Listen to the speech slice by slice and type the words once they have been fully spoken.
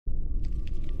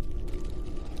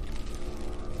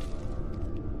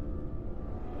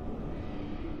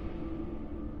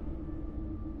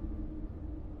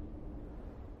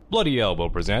Bloody Elbow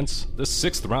presents the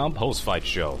 6th Round Post-Fight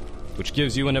Show, which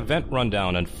gives you an event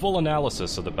rundown and full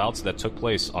analysis of the bouts that took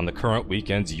place on the current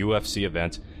weekend's UFC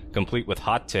event, complete with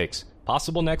hot takes,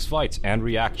 possible next fights, and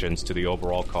reactions to the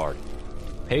overall card.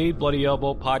 Paid Bloody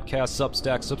Elbow Podcast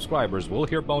Substack subscribers will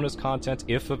hear bonus content,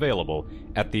 if available,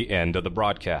 at the end of the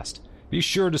broadcast. Be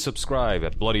sure to subscribe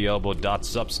at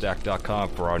bloodyelbow.substack.com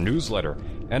for our newsletter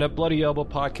and at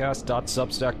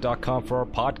bloodyelbowpodcast.substack.com for our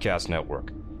podcast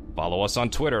network. Follow us on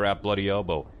Twitter at Bloody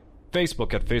Elbow,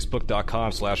 Facebook at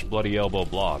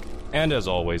facebook.com/bloodyelbowblog, and as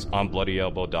always on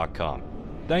bloodyelbow.com.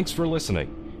 Thanks for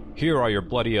listening. Here are your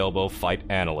Bloody Elbow fight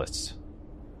analysts.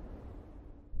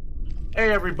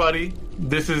 Hey everybody,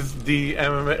 this is the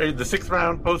MMA, the 6th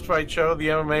Round Post-Fight Show, the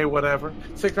MMA whatever.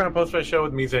 6th Round Post-Fight Show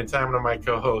with me, Zane Simon, and my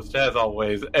co-host, as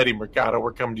always, Eddie Mercado.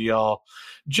 We're coming to y'all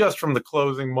just from the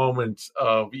closing moments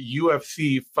of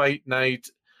UFC Fight Night,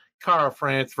 Cara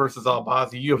France versus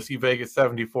Albazi, UFC Vegas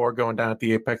 74, going down at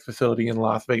the Apex facility in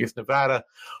Las Vegas, Nevada,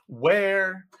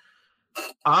 where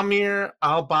Amir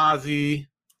Albazi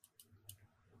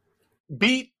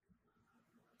beat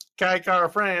Cara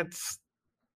France.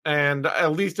 And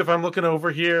at least if I'm looking over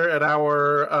here at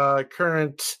our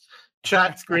current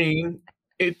chat screen,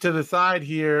 to the side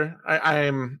here,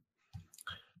 I'm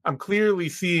clearly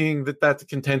seeing that that's a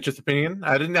contentious opinion.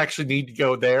 I didn't actually need to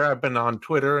go there. I've been on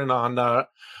Twitter and on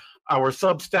our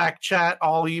Substack chat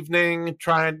all evening,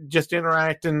 trying just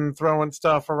interacting, throwing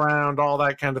stuff around, all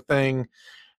that kind of thing.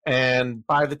 And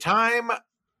by the time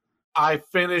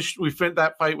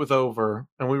that fight was over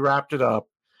and we wrapped it up,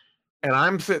 and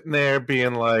I'm sitting there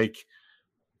being like,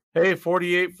 hey,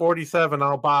 48-47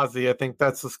 Albazi, I think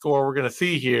that's the score we're going to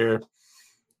see here.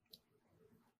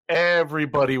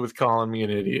 Everybody was calling me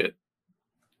an idiot.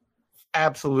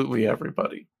 Absolutely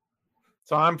everybody.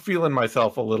 So I'm feeling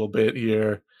myself a little bit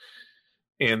here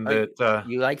in that.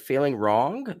 You like feeling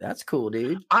wrong? That's cool,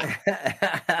 dude.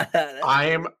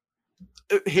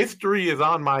 History is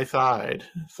on my side.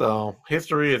 So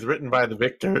history is written by the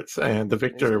victors, and the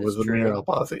victor was Amir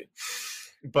Albazi.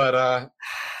 But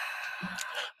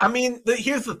I mean,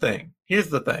 here's the thing.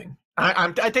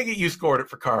 I take it you scored it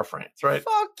for Cara France, right?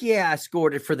 Fuck yeah, I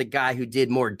scored it for the guy who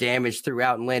did more damage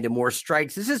throughout and landed more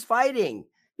strikes. This is fighting.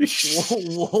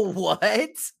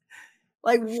 What?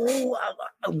 Like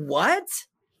what?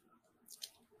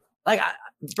 Like,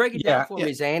 break it down for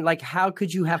me, Zane. Like, how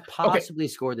could you have possibly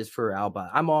scored this for Alba?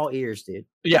 I'm all ears, dude.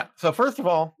 Yeah. So first of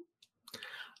all,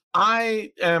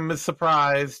 I am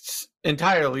surprised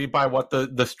entirely by what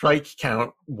the strike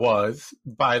count was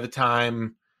by the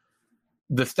time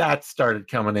the stats started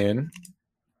coming in.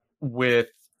 With,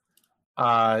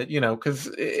 because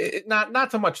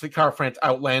not so much that Cara France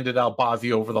outlanded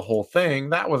Albazi over the whole thing.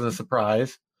 That wasn't a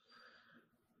surprise.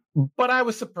 But I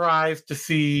was surprised to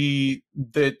see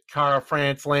that Cara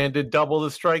France landed double the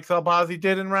strikes Albazi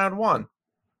did in round one.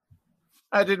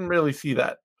 I didn't really see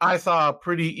that. I saw a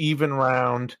pretty even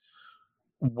round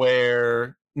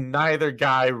where neither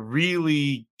guy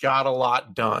really got a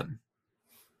lot done.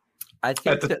 I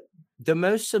think the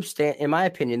most substantial, in my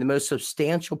opinion, the most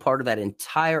substantial part of that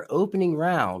entire opening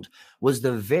round was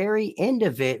the very end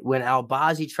of it when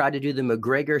Albazi tried to do the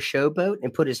McGregor showboat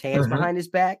and put his hands behind his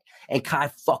back, and Kai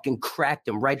fucking cracked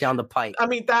him right down the pipe. I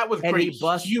mean, that was great.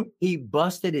 He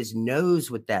busted his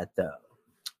nose with that, though.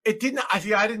 It didn't.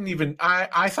 I didn't even.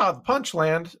 I saw the punch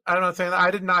land. I'm not saying that. I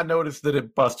did not notice that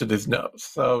it busted his nose.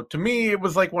 So to me, it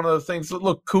was like one of those things that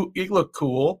looked cool. It looked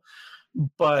cool,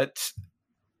 but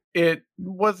it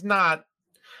was not.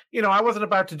 I wasn't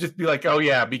about to just be like, oh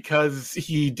yeah, because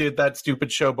he did that stupid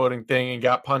showboating thing and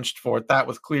got punched for it. That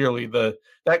was clearly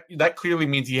that clearly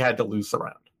means he had to lose the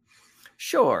round.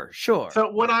 Sure.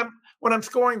 So when I'm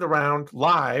scoring the round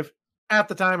live at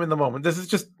the time in the moment, this is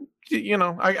just,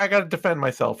 I got to defend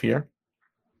myself here.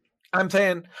 I'm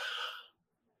saying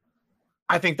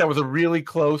I think that was a really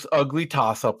close, ugly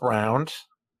toss-up round.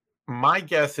 My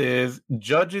guess is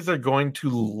judges are going to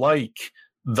like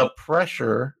the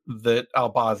pressure that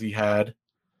Albazi had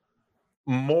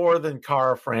more than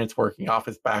Cara France working off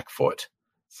his back foot.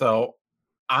 So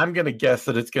I'm going to guess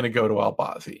that it's going to go to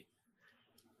Albazi.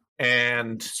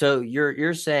 And so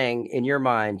you're saying in your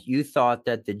mind, you thought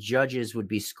that the judges would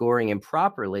be scoring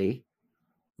improperly,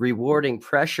 rewarding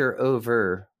pressure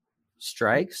over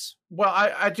strikes? Well,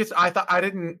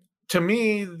 to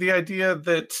me, the idea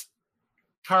that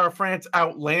Cara France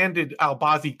outlanded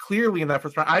Albazi clearly in that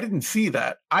first round, I didn't see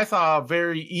that. I saw a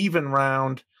very even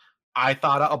round. I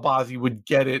thought Albazi would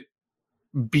get it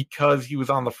because he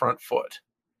was on the front foot.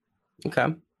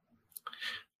 Okay.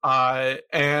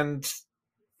 And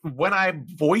when I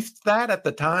voiced that at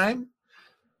the time,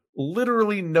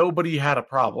 literally nobody had a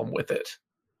problem with it.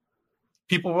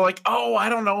 people were like, oh, I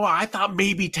don't know. I thought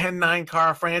maybe 10-9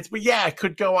 Kara France, but yeah, it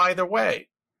could go either way.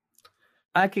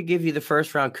 I could give you the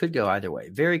first round could go either way.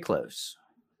 Very close.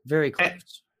 Very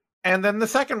close. And then the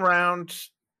second round,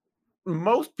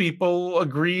 most people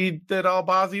agreed that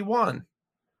Albazi won.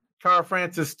 Kara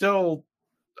France is still,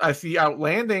 I see,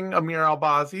 outlanding Amir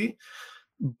Albazi,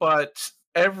 but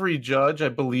every judge, I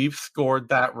believe, scored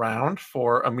that round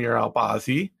for Amir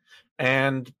Albazi.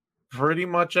 And pretty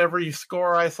much every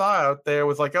score I saw out there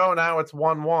was like, oh, now it's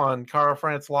 1-1. Kara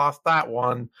France lost that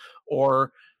one.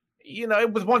 Or,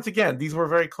 it was, once again, these were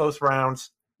very close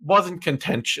rounds. Wasn't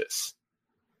contentious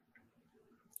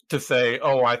to say,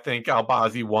 oh, I think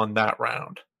Albazi won that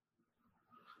round.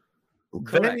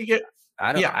 Correct. Then you get,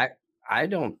 I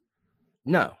don't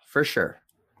know for sure.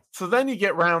 So then you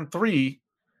get round 3,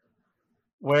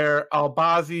 where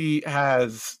Albazi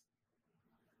has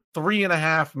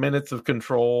 3.5 minutes of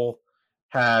control,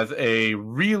 has a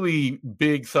really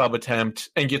big sub attempt,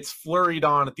 and gets flurried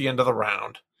on at the end of the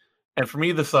round. And for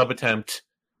me, the sub attempt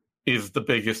is the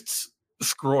biggest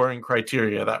scoring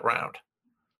criteria of that round.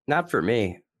 Not for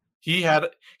me. He had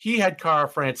Kara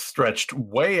France stretched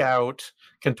way out,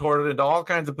 contorted into all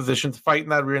kinds of positions, fighting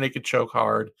that rear naked choke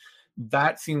hard.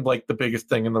 That seemed like the biggest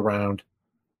thing in the round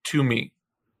to me.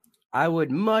 I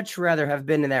would much rather have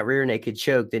been in that rear naked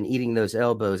choke than eating those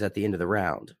elbows at the end of the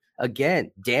round.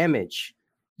 Again, damage.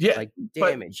 Yeah. Like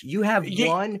damage. You have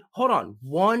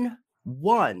one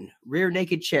rear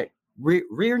naked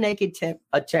rear naked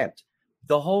attempt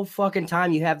the whole fucking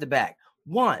time you have the back.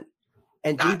 One.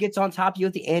 And dude gets on top of you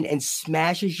at the end and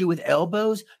smashes you with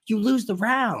elbows, you lose the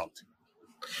round.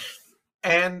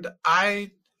 And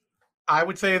I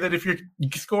would say that if you're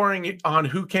scoring on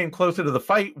who came closer to the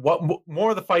fight, what more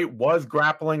of the fight was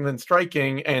grappling than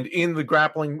striking, and in the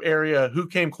grappling area, who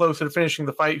came closer to finishing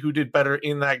the fight, who did better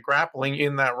in that grappling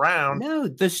in that round. No,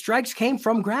 the strikes came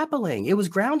from grappling. It was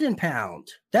ground and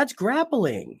pound. That's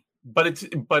grappling. But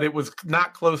it was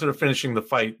not closer to finishing the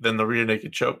fight than the rear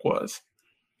naked choke was.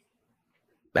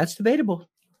 That's debatable.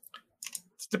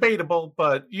 It's debatable,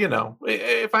 but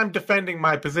if I'm defending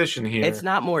my position here, it's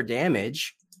not more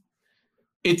damage.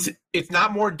 It's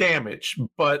not more damage,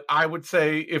 but I would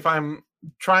say if I'm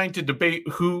trying to debate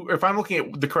if I'm looking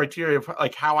at the criteria of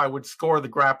like how I would score the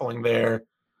grappling there,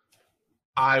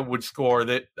 I would score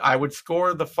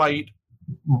the fight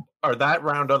or that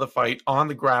round of the fight on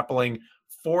the grappling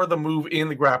for the move in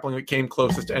the grappling that came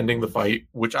closest to ending the fight,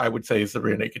 which I would say is the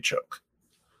rear naked choke.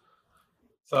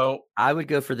 So I would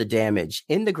go for the damage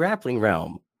in the grappling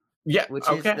realm. Yeah, which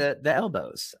is the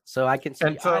elbows. So I can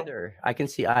see either. I can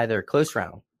see either close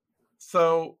round.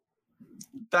 So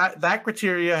that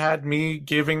criteria had me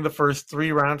giving the first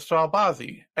 3 rounds to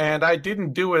Albazi, and I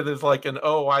didn't do it as like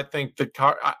I think that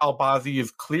Albazi is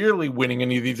clearly winning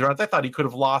any of these rounds. I thought he could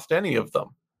have lost any of them.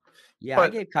 Yeah, I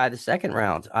gave Kai the second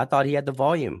round. I thought he had the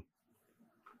volume.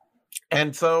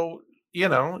 And so,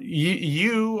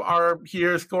 you are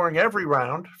here scoring every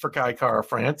round for Kai Kara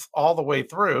France all the way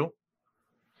through.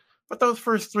 But those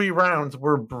first 3 rounds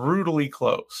were brutally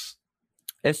close.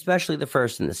 Especially the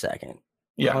first and the second.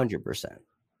 Yeah. 100%.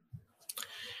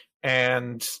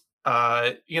 And, so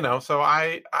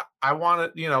I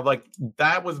wanted, like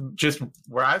that was just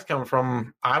where I was coming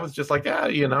from. I was just like,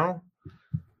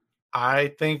 I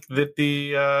think that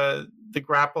the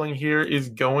grappling here is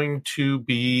going to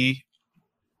be,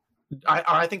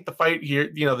 I think the fight here,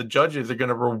 the judges are going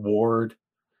to reward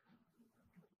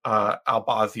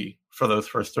Albazi for those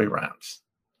first 3 rounds.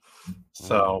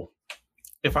 So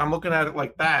if I'm looking at it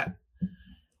like that,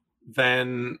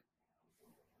 then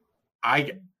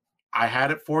I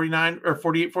had it 49 or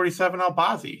 48-47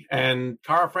 Albazi, and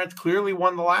Kara France clearly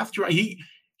won the last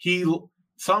 2.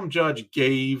 Some judge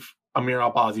gave Amir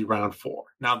Albazi round 4.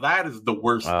 Now that is the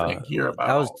worst thing here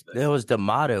about that was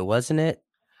D'Amato, wasn't it?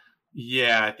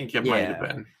 Yeah, I think it might have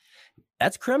been.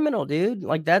 That's criminal, dude.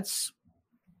 Like that's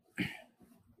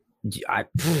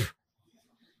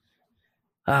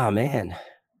oh man,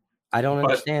 I don't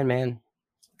understand, man.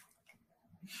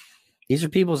 These are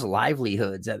people's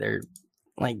livelihoods that they're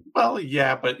like. Well,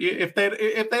 yeah, but if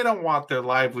they don't want their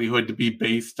livelihood to be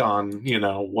based on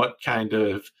what kind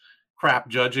of crap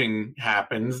judging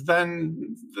happens,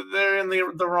 then they're in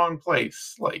the wrong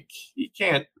place. Like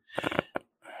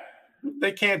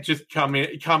they can't just come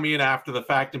in after the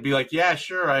fact and be like, yeah,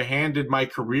 sure, I handed my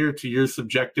career to your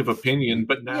subjective opinion,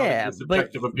 but now your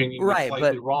subjective opinion is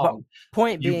slightly wrong.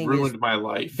 Point you being, ruined my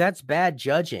life. That's bad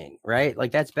judging, right?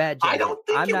 Like that's bad judging. I don't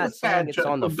think I'm not saying it's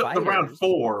on the fighters. The round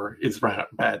 4 is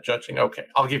bad judging. Okay,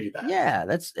 I'll give you that. Yeah,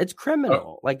 it's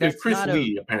criminal. Like that's Chris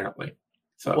Lee apparently.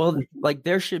 So. Well, like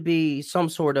there should be some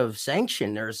sort of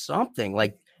sanction or something.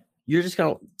 Like you're just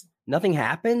gonna nothing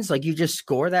happens. Like you just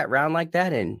score that round like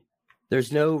that, and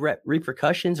there's no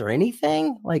repercussions or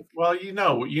anything. Like, well, you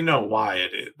know why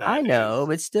it is. I know,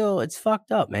 but still, it's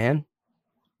fucked up, man.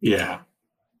 Yeah.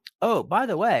 Oh, by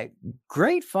the way,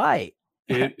 great fight.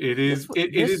 It is.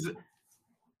 It is.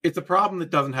 It's a problem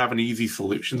that doesn't have an easy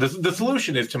solution. The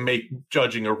solution is to make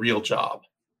judging a real job,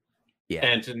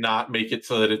 and to not make it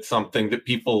so that it's something that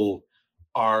people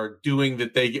are doing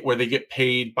that they get where they get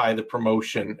paid by the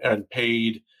promotion and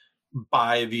paid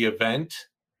by the event.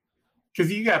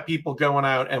 Because you got people going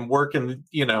out and working,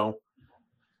 10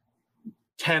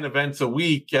 events a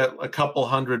week at a couple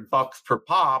 $100 per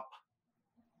pop,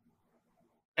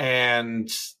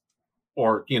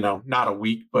 or not a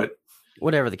week, but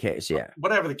whatever the case, yeah.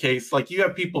 Whatever the case, like you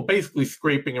have people basically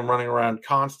scraping and running around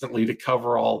constantly to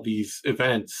cover all these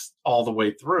events all the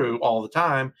way through all the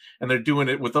time, and they're doing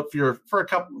it for a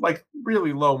couple like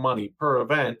really low money per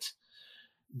event.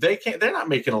 They're not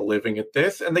making a living at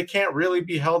this, and they can't really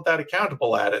be held that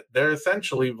accountable at it. They're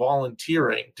essentially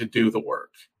volunteering to do the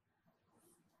work.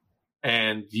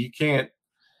 And you can't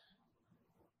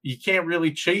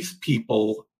really chase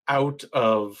people out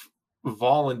of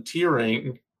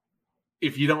volunteering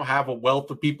if you don't have a wealth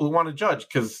of people who want to judge,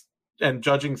 and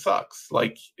judging sucks.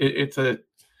 Like it's a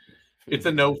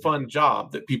no fun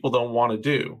job that people don't want to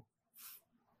do.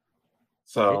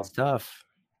 So it's tough.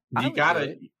 I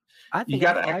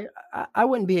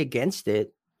wouldn't be against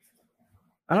it.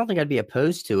 I don't think I'd be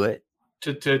opposed to it.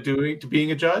 To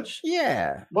being a judge?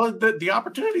 Yeah. Well, the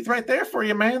opportunity's right there for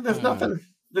you, man. There's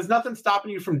nothing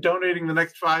stopping you from donating the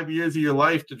next 5 years of your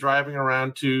life to driving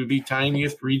around to the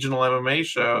tiniest regional MMA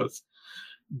shows,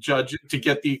 judge to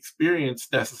get the experience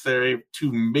necessary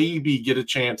to maybe get a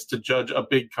chance to judge a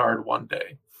big card one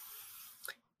day.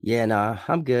 Yeah, nah,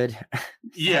 I'm good.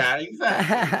 Yeah,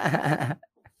 exactly.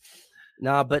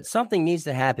 Nah, but something needs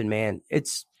to happen, man.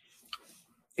 It's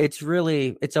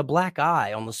a black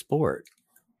eye on the sport.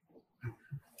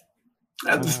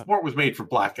 The sport was made for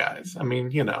black guys. I mean,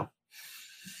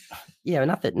 Yeah,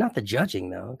 not the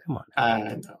judging though. Come on.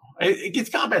 I know. It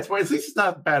gets combat sport. At least it's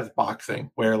not as bad as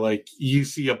boxing, where like you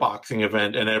see a boxing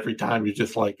event and every time you're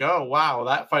just like, oh wow,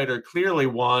 that fighter clearly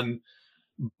won,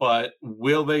 but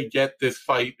will they get this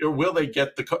fight, or will they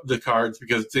get the cards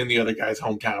because it's in the other guy's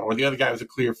hometown, or the other guy was a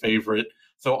clear favorite?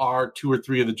 So are 2 or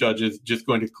 3 of the judges just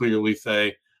going to clearly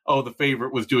say, oh, the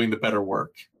favorite was doing the better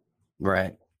work?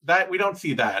 Right. That we don't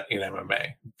see that in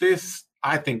MMA.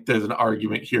 I think there's an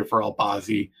argument here for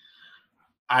Albazi.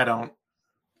 I don't,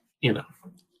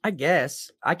 I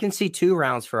guess I can see 2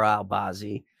 rounds for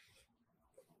Albazi.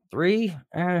 3,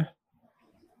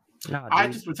 no. I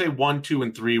just would say 1, 2,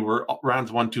 and 3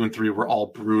 rounds 1, 2, and 3 were all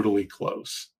brutally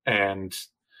close. And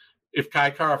if Kai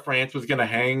Kara France was going to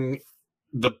hang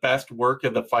the best work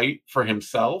of the fight for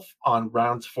himself on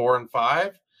rounds 4 and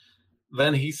 5,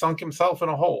 then he sunk himself in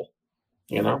a hole.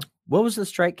 What was the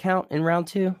strike count in round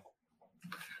 2?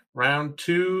 Round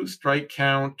 2 strike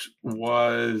count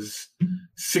was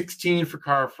 16 for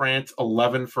Kara France,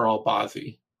 11 for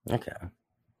Albazi. Okay.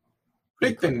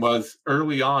 Big thing was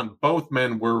early on, both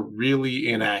men were really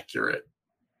inaccurate.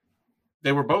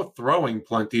 They were both throwing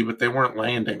plenty, but they weren't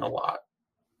landing a lot.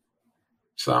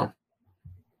 So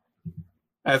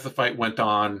as the fight went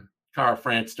on, Kara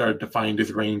France started to find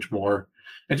his range more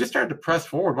and just started to press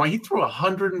forward. Well, he threw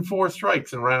 104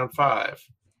 strikes in round 5.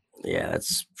 Yeah,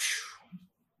 that's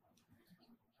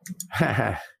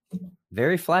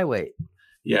very flyweight.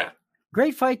 Yeah.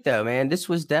 Great fight, though, man. This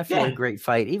was definitely a great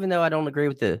fight. Even though I don't agree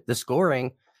with the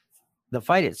scoring, the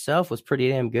fight itself was pretty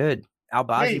damn good.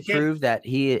 Albazi proved that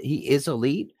he is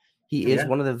elite. He is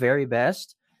one of the very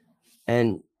best.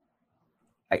 And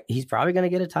he's probably going to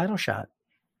get a title shot.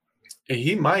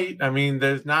 He might. I mean,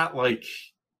 there's not like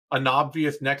an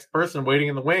obvious next person waiting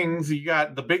in the wings. You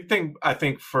got the big thing, I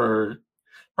think, for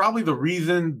probably the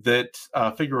reason that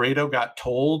Figueiredo got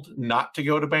told not to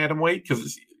go to bantamweight,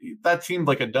 because that seemed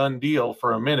like a done deal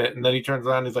for a minute. And then he turns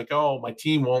around and he's like, oh, my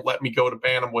team won't let me go to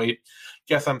bantamweight.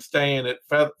 Guess I'm staying at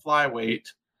flyweight.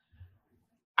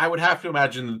 I would have to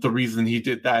imagine that the reason he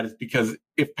did that is because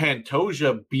if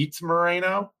Pantoja beats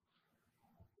Moreno,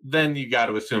 then you got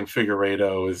to assume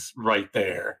Figueiredo is right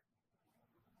there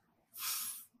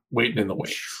waiting in the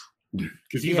wings,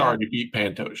 because he's already beat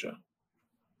Pantoja.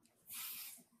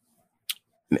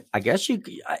 I guess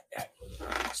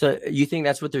so you think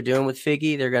that's what they're doing with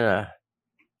Figgy? They're going to...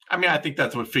 I mean, I think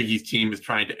that's what Figgy's team is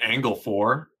trying to angle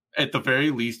for. At the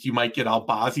very least, you might get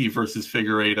Albazi versus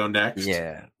Figueiredo next.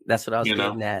 Yeah, that's what I was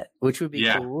getting at, which would be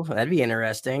cool. That'd be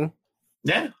interesting.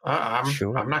 Yeah,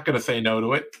 I'm not going to say no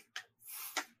to it.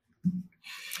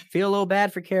 Feel a little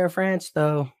bad for Kara France,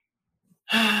 though.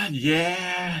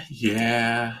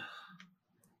 Yeah.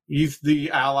 He's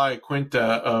the Ally Quinta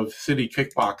of city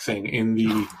kickboxing in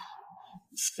the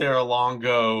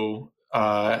Serra-Longo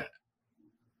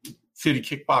city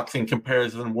kickboxing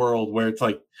comparison world, where it's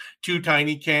like two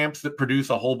tiny camps that produce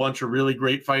a whole bunch of really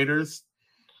great fighters.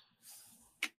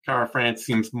 Kara France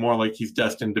seems more like he's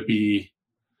destined to be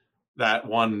that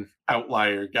one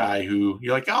outlier guy who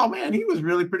you're like, oh man, he was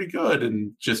really pretty good,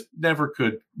 and just never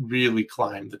could really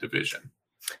climb the division.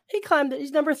 He climbed it.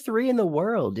 He's number 3 in the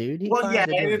world, dude. In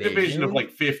a division of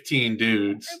like 15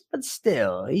 dudes. But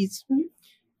still, he's,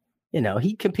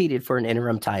 he competed for an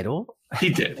interim title. He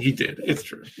did. It's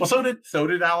true. Well, so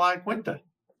did Ally Quinta.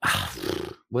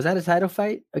 Was that a title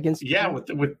fight against? Yeah, with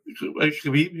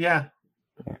Khabib, yeah.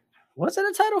 Was it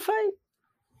a title fight?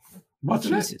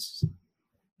 Wasn't it?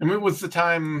 I mean, it was the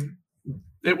time.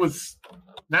 It was.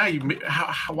 Now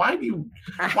why do you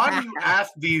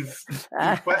ask these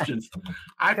questions?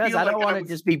 Because I don't want to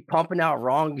just be pumping out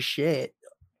wrong shit.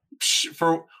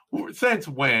 Since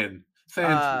when?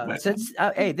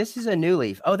 Hey, this is a new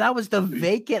leaf. Oh, that was the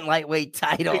vacant lightweight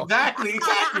title. Exactly.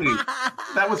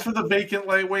 That was for the vacant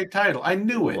lightweight title. I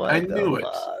knew it.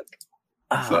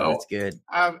 Oh, so that's good.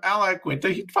 Ally Quinta,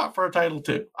 he fought for a title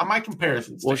too. On my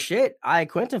comparisons. Well, shit. Ally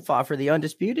Quinta fought for the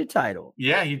undisputed title.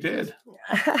 Yeah, he did.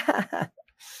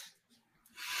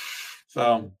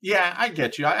 So, yeah, I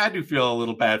get you. I do feel a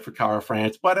little bad for Kara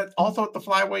France, but also at the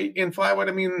flyweight,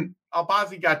 I mean,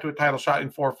 Albazi got to a title shot in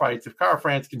 4 fights. If Kara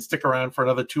France can stick around for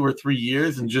another 2 or 3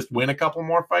 years and just win a couple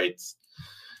more fights,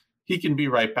 he can be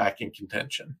right back in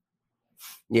contention.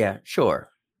 Yeah, sure.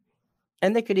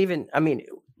 And they could even, I mean,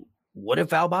 what if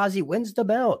Albazi wins the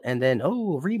belt and then,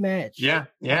 rematch? Yeah.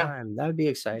 That would be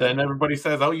exciting. Then everybody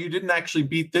says, you didn't actually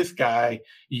beat this guy.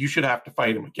 You should have to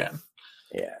fight him again.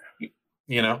 Yeah.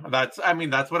 That's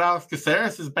what Alex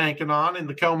Caceres is banking on in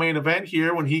the co-main event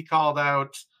here when he called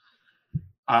out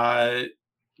Yair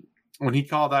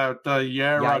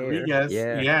Rodriguez.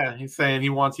 Yeah, he's saying he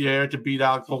wants Yair to beat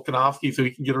Alex Volkanovski so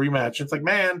he can get a rematch. It's like,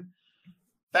 man,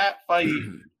 that fight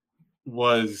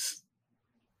was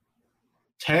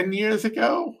 10 years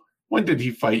ago. When did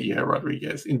he fight Yair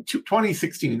Rodriguez? In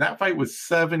 2016. That fight was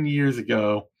 7 years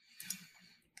ago.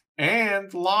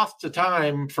 And lost to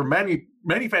time for many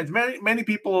fans. Many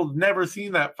people have never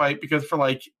seen that fight because for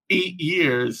like 8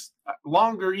 years,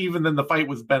 longer even than the fight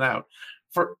was been out,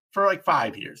 for like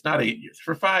 5 years, not 8 years.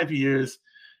 For 5 years,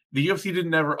 the UFC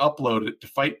didn't ever upload it to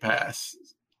Fight Pass,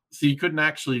 so you couldn't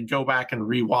actually go back and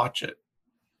rewatch it.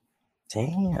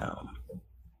 Damn,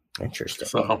 interesting.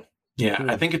 So yeah,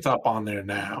 I think it's up on there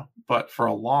now, but for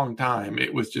a long time,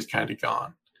 it was just kind of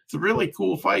gone. It's a really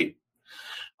cool fight.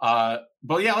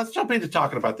 But yeah, let's jump into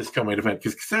talking about this co-main event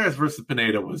because Caceres versus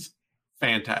Pineda was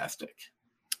fantastic.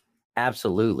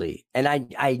 Absolutely. And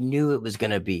I knew it was going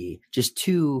to be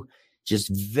two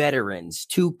veterans,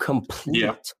 two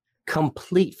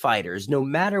complete fighters. No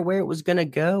matter where it was going to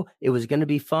go, it was going to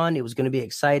be fun. It was going to be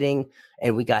exciting.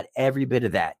 And we got every bit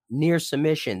of that. Near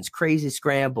submissions, crazy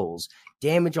scrambles,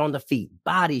 damage on the feet,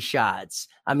 body shots.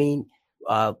 I mean,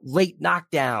 late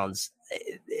knockdowns.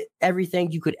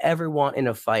 Everything you could ever want in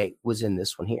a fight was in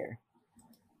this one here.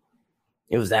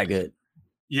 It was that good.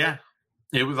 Yeah,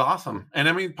 it was awesome. And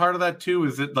I mean, part of that too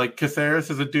is that like Caceres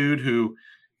is a dude who,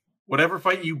 whatever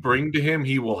fight you bring to him,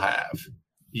 he will have.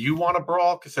 You want a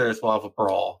brawl, Caceres will have a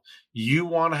brawl. You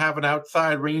want to have an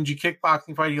outside rangy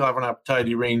kickboxing fight, he'll have an outside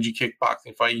rangy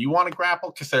kickboxing fight. You want to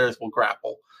grapple, Caceres will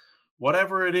grapple.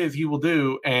 Whatever it is, he will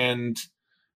do. And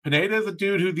Pineda is a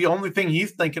dude who the only thing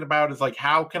he's thinking about is like,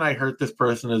 how can I hurt this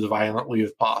person as violently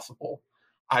as possible?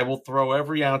 I will throw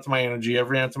every ounce of my energy,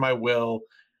 every ounce of my will,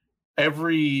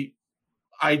 every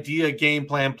idea, game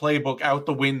plan, playbook out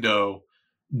the window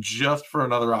just for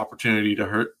another opportunity to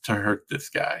hurt this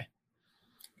guy.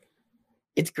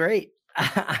 It's great.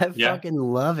 I fucking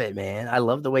love it, man. I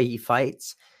love the way he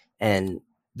fights. And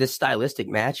this stylistic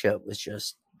matchup was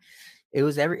just, it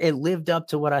lived up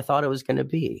to what I thought it was going to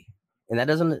be. And that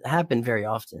doesn't happen very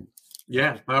often.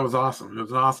 Yeah, that was awesome. It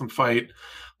was an awesome fight.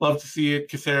 Love to see it.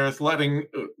 Caceres letting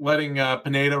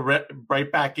Pineda right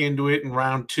back into it in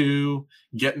round 2,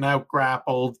 getting out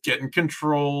grappled, getting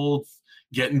controlled,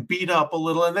 getting beat up a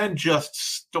little, and then just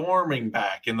storming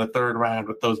back in the 3rd round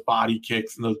with those body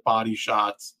kicks and those body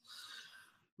shots.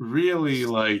 Really,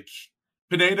 like,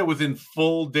 Pineda was in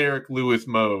full Derek Lewis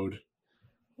mode.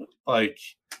 Like,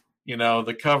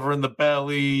 the cover in the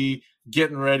belly,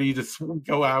 getting ready to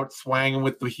go out swanging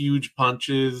with the huge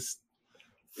punches.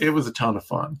 It was a ton of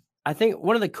fun. I think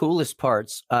one of the coolest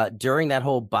parts during that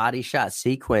whole body shot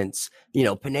sequence,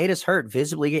 Pineda's hurt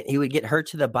visibly. He would get hurt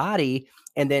to the body,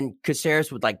 and then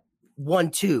Caceres would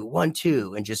 1-2,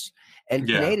 1-2, and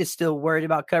Pineda's still worried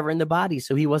about covering the body,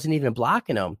 so he wasn't even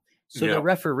blocking him. So the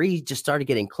referee just started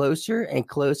getting closer and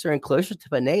closer and closer to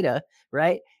Pineda,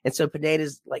 right? And so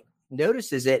Pineda's like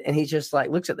notices it, and he just like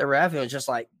looks at the ref and was just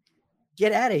like,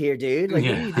 "Get out of here, dude! Like,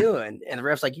 what are you doing?" And the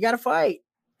ref's like, "You got to fight."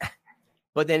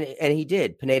 But then, and he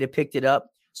did. Pineda picked it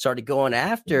up, started going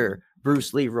after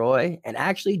Bruce Leroy, and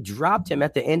actually dropped him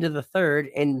at the end of the third.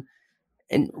 And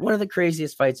one of the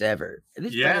craziest fights ever.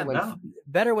 This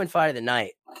better win fight of the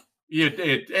night. It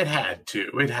had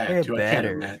to. It had to. I can't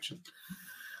imagine.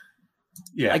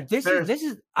 Yeah, like this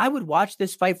is. I would watch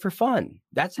this fight for fun.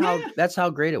 That's how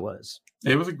great it was.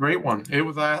 It was a great one. It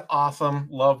was awesome.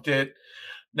 Loved it.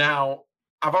 Now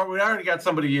we already got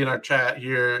somebody in our chat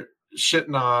here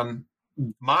shitting on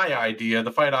my idea,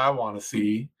 the fight I want to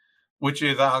see, which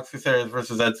is Alex Caceres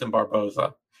versus Edson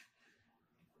Barboza.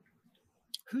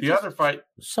 Other fight.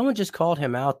 Someone just called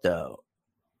him out though.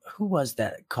 Who was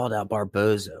that called out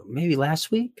Barboza? Maybe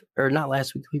last week, or not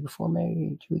last week, the week before,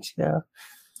 maybe 2 weeks ago.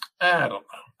 I don't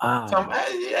know.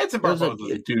 Edson Barboza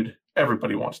is a dude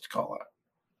everybody wants to call out.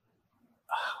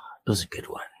 It was a good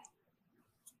one.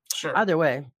 Sure. Either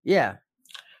way, yeah.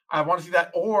 I want to see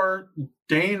that. Or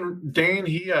Dane,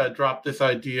 he dropped this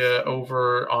idea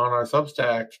over on our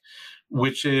Substack,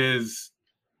 which is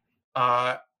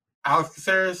Alex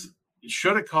Caceres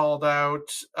should have called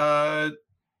out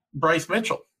Bryce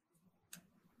Mitchell.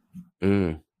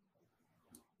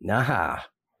 Nah.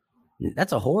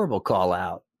 That's a horrible call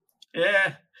out.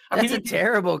 Yeah. That's a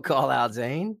terrible call out,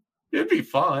 Zane. It'd be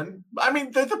fun. I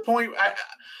mean, there's a point.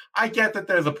 I get that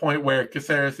there's a point where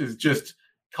Caceres is just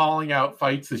calling out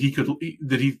fights that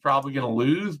he's probably going to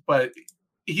lose, but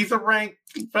he's a ranked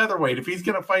featherweight. If he's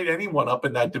going to fight anyone up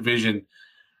in that division,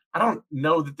 I don't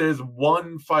know that there's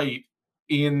one fight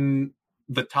in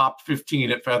the top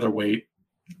 15 at featherweight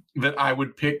that I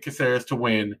would pick Caceres to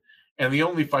win. And the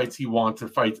only fights he wants are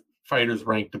fighters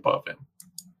ranked above him.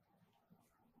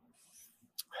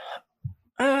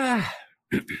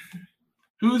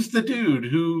 Who's the dude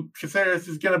who Caceres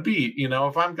is going to beat? You know,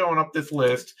 if I'm going up this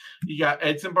list, you got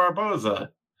Edson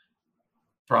Barboza.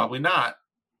 Probably not.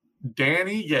 Dan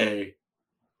Ige.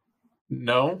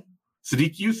 No.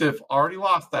 Sadiq Youssef already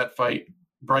lost that fight.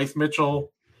 Bryce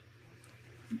Mitchell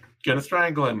going to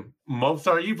strangle him.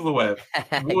 Movsar Evloev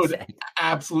would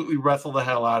absolutely wrestle the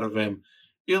hell out of him.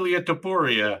 Ilya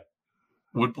Topuria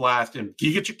would blast him.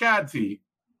 Giga Chikadze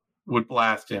would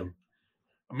blast him.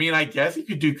 I mean, I guess you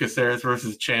could do Caceres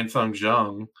versus Chan Sung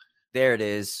Jung. There it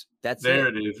is. That's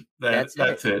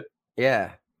it.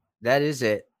 Yeah, that is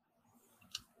it.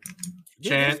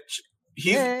 I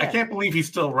can't believe he's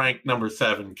still ranked number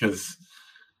 7 because,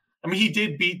 I mean, he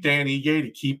did beat Dan Ige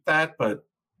to keep that, but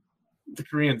the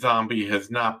Korean Zombie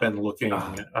has not been looking.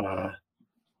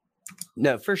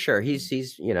 No, for sure. He's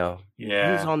he's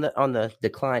on the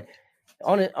decline,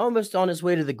 almost on his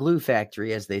way to the glue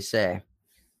factory, as they say.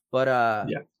 But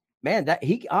man,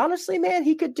 he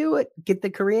could do it. Get the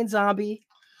Korean Zombie,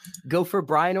 go for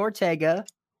Brian Ortega,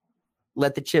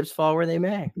 let the chips fall where they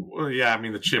may. Well, yeah, I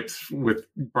mean the chips with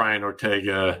Brian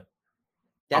Ortega.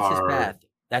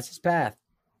 That's his path.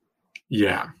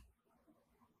 Yeah.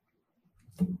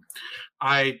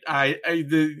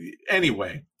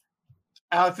 Anyway,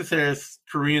 Alex Caceres,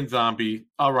 Korean Zombie.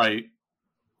 All right,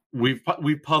 we've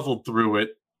puzzled through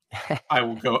it. I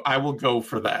will go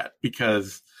for that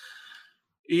because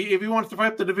if he wants to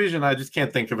fight the division, I just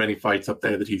can't think of any fights up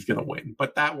there that he's going to win.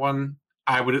 But that one,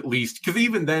 I would at least, because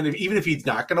even then, even if he's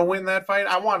not going to win that fight,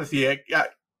 I want to see it.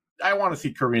 I want to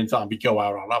see Korean Zombie go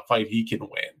out on a fight he can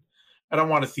win. I don't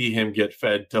want to see him get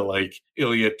fed to like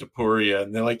Ilya Topuria,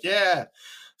 and they're like, yeah,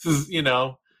 this is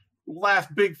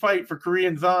last big fight for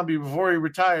Korean Zombie before he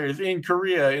retires in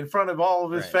Korea in front of all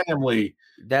of his family.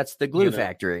 That's the glue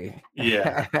factory.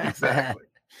 Yeah, exactly.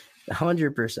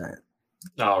 100%.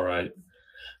 All right.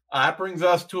 That brings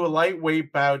us to a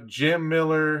lightweight bout. Jim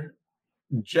Miller,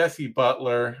 Jesse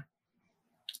Butler,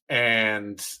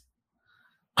 and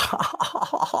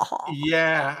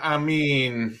yeah, I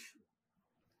mean,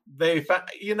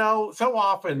 so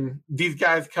often these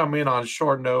guys come in on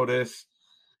short notice,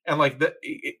 and like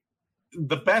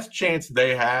the best chance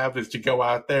they have is to go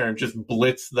out there and just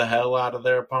blitz the hell out of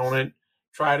their opponent.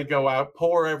 Try to go out,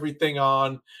 pour everything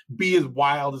on, be as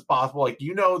wild as possible. Like,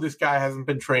 this guy hasn't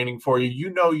been training for you. You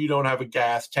don't have a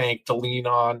gas tank to lean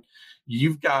on.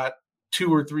 You've got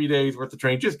 2 or 3 days worth of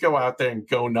training. Just go out there and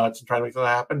go nuts and try to make that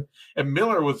happen. And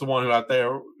Miller was the one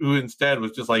who instead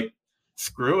was just like,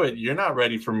 screw it. You're not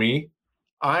ready for me.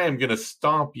 I am going to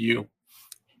stomp you.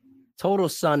 Total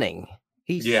sunning.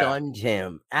 He sunned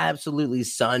him. Absolutely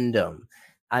sunned him.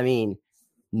 I mean,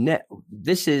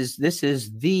 This is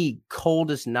the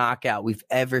coldest knockout we've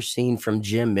ever seen from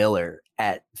Jim Miller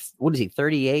at, what is he,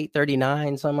 38,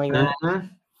 39, something like that. Mm-hmm.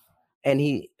 And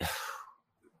he,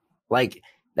 like,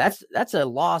 that's a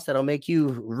loss that'll make you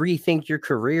rethink your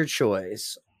career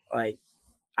choice. Like,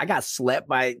 I got slept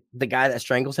by the guy that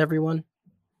strangles everyone.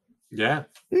 Yeah.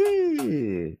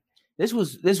 This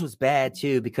was bad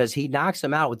too, because he knocks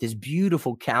him out with this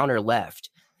beautiful counter left.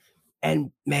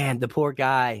 And man, the poor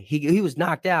guy, he was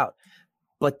knocked out,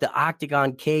 but the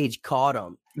octagon cage caught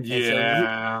him. Yeah. And so he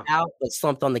was out, but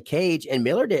slumped on the cage, and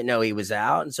Miller didn't know he was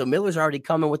out. And so Miller's already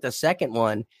coming with the second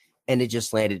one, and it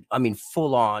just landed, I mean,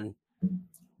 full on.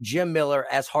 Jim Miller,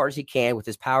 as hard as he can with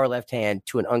his power left hand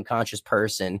to an unconscious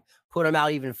person, put him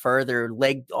out even further,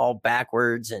 leg all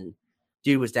backwards, and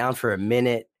dude was down for a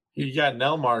minute. He got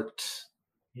nail marked.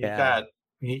 Yeah.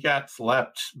 He got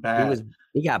slept bad.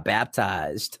 He got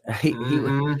baptized.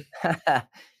 Mm-hmm.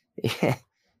 Yeah.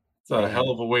 It's a hell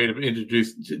of a way to be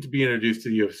introduced to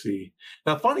the UFC.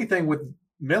 Now, the funny thing with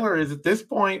Miller is, at this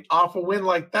point, off a win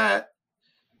like that,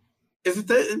 is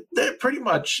that they're pretty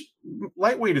much,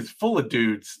 lightweight is full of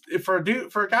dudes. For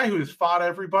a guy who's fought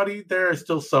everybody, there are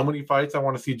still so many fights I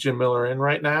want to see Jim Miller in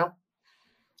right now.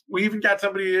 We even got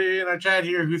somebody in our chat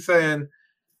here who's saying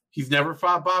he's never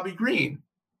fought Bobby Green.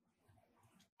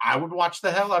 I would watch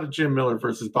the hell out of Jim Miller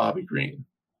versus Bobby Green.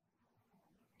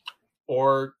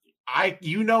 Or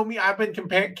you know me, I've been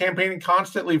campaigning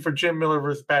constantly for Jim Miller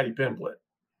versus Paddy Pimblett.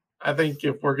 I think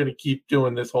if we're going to keep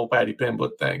doing this whole Paddy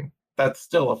Pimblett thing, that's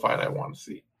still a fight I want to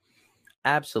see.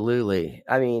 Absolutely.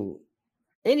 I mean,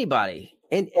 anybody.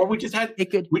 Or we just had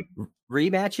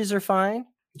rematches are fine.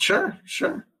 Sure.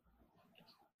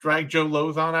 Drag Joe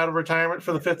Lozon out of retirement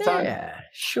for the fifth time. Yeah,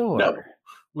 sure. No,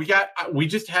 we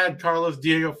just had Carlos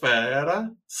Diego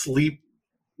Ferreira sleep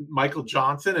Michael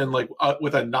Johnson and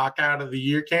with a knockout of the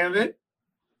year candidate.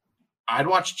 I'd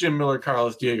watch Jim Miller,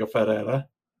 Carlos Diego Ferreira.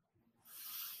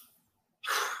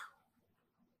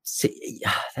 See,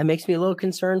 that makes me a little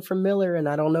concerned for Miller, and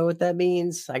I don't know what that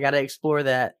means. I got to explore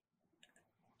that.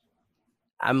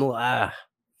 I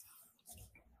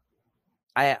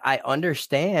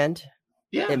understand.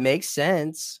 Yeah, it makes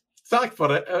sense.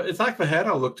 It's like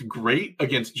Ferreira looked great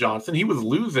against Johnson. He was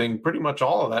losing pretty much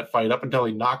all of that fight up until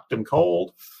he knocked him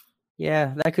cold.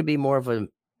 Yeah, that could be more of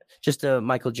just a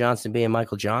Michael Johnson being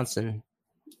Michael Johnson.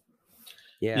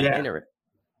 Yeah.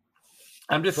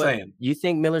 I'm just saying. You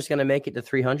think Miller's going to make it to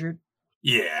 300?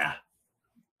 Yeah.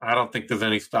 I don't think there's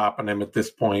any stopping him at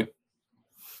this point.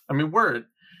 I mean, we're at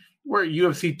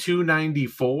UFC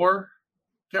 294.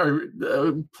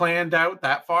 Planned out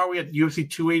that far. We had UFC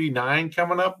 289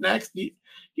 coming up next.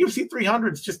 UFC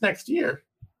 300 is just next year.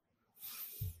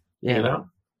 Yeah. You know?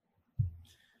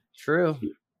 True.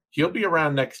 He'll be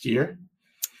around next year.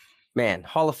 Man,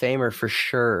 Hall of Famer for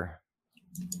sure.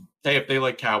 Hey, if they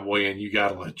let Cowboy in, you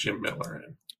gotta let Jim Miller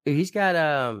in. He's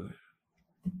got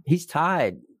he's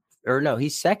tied, or no,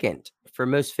 he's second for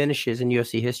most finishes in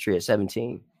UFC history at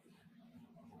 17.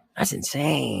 That's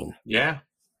insane. Yeah.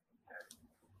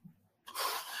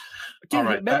 Dude, all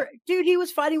right, dude, he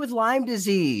was fighting with Lyme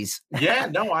disease. Yeah,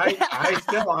 no,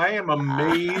 I am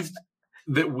amazed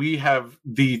that we have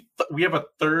a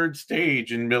third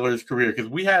stage in Miller's career, because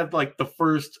we had the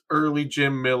first early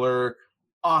Jim Miller,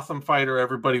 awesome fighter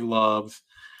everybody loves,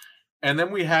 and then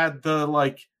we had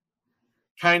the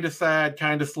kind of sad,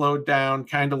 kind of slowed down,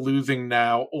 kind of losing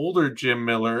now older Jim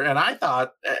Miller, and I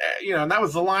thought and that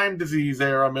was the Lyme disease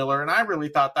era Miller, and I really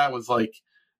thought that was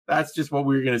that's just what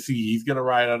we were going to see. He's going to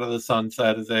ride out of the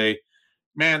sunset as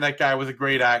that guy was a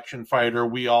great action fighter.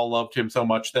 We all loved him so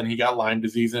much. Then he got Lyme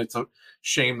disease, and it's a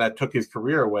shame that took his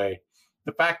career away.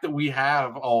 The fact that we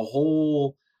have a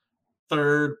whole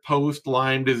third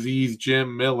post-Lyme disease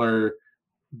Jim Miller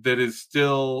that is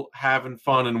still having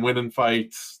fun and winning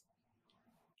fights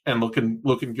and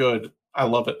looking good, I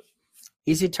love it.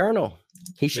 He's eternal.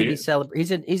 He should be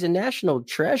celebrated. He's a national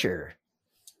treasure.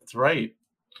 That's right.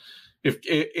 If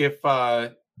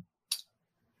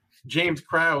James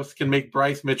Krause can make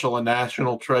Bryce Mitchell a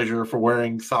national treasure for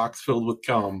wearing socks filled with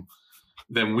cum,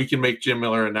 then we can make Jim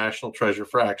Miller a national treasure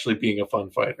for actually being a fun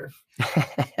fighter.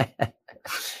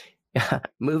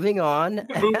 Moving on.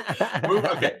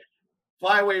 Okay.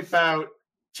 Flyweight bout,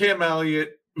 Tim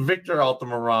Elliott, Victor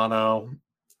Altamirano,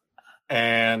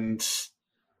 and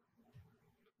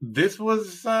this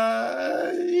was,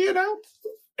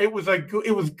 it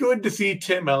was good to see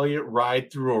Tim Elliott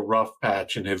ride through a rough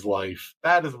patch in his life.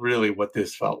 That is really what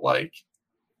this felt like.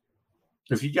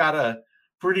 Because he got a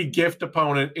pretty gift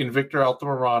opponent in Victor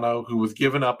Altamirano, who was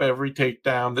giving up every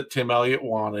takedown that Tim Elliott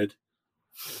wanted.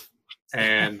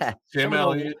 And Tim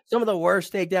Elliott. Some of the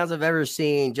worst takedowns I've ever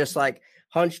seen, just like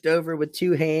hunched over with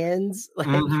two hands, like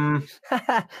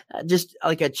just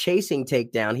like a chasing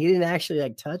takedown. He didn't actually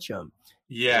like touch him.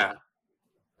 Yeah.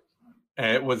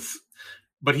 And it was,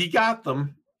 but he got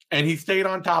them, and he stayed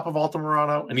on top of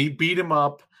Altamirano, and he beat him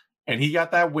up, and he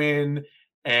got that win.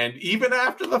 And even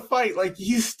after the fight, like,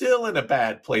 he's still in a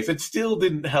bad place. It still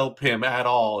didn't help him at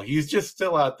all. He's just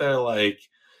still out there like,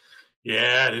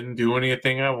 yeah, I didn't do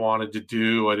anything I wanted to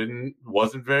do.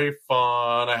 Wasn't very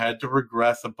fun. I had to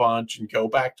regress a bunch and go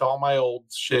back to all my old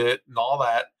shit and all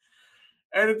that.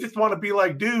 And I just want to be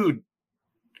like, dude,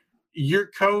 your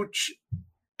coach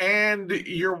and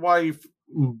your wife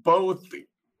both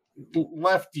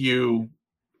left you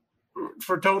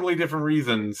for totally different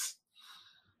reasons.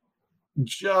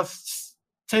 Just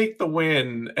take the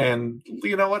win and,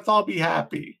 let's all be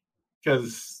happy,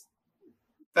 because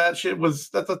that's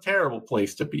a terrible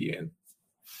place to be in.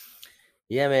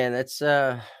 Yeah, man, that's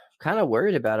kind of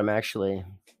worried about him, actually.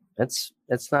 That's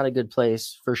not a good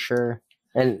place for sure.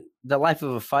 And the life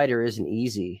of a fighter isn't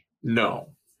easy. No.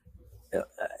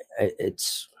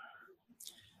 It's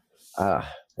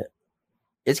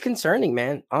concerning,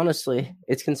 man. Honestly,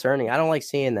 it's concerning. I don't like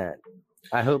seeing that.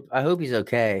 I hope he's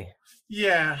okay.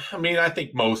 Yeah, I mean, I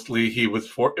think mostly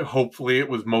hopefully it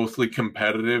was mostly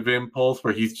competitive impulse,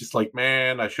 where he's just like,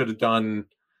 man, I should have done,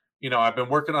 I've been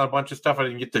working on a bunch of stuff. I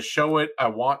didn't get to show it. I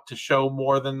want to show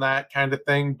more than that kind of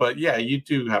thing. But yeah, you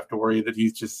do have to worry that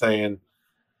he's just saying,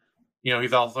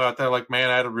 he's also out there like, man,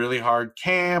 I had a really hard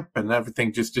camp and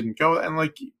everything just didn't go. And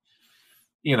like,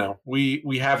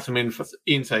 we have some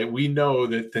insight. We know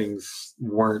that things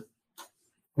weren't,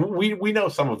 we know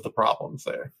some of the problems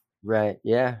there. Right.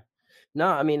 Yeah. No,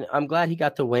 I mean, I'm glad he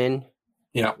got the win.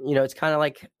 Yeah. It's kind of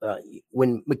like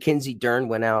when Mackenzie Dern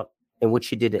went out and what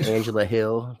she did to Angela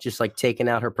Hill, just like taking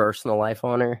out her personal life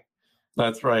on her.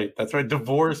 That's right.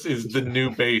 Divorce is the new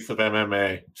base of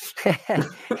MMA.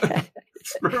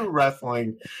 Screw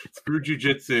wrestling. Screw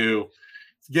jiu-jitsu.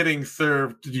 It's getting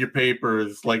served to your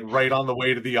papers, like right on the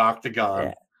way to the octagon.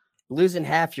 Yeah. Losing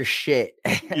half your shit.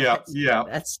 Yeah.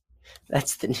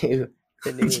 That's the new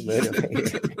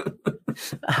motivator.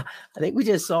 I think we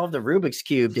just solved the Rubik's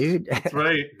Cube, dude.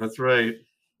 That's right.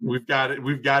 We've got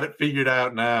it figured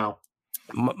out now.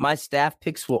 My staff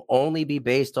picks will only be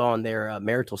based on their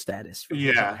marital status.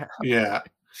 Yeah. You're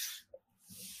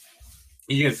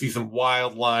gonna see some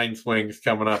wild line swings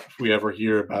coming up if we ever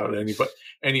hear about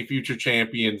any future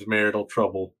champions' marital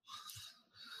trouble.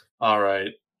 All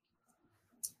right.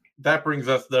 That brings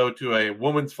us, though, to a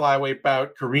women's flyweight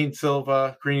bout. Karine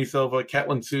Silva,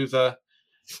 Ketlin Souza.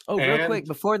 Oh, real quick,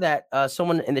 before that,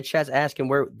 someone in the chat's asking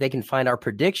where they can find our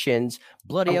predictions.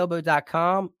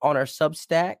 BloodyElbow.com on our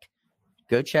Substack.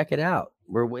 Go check it out.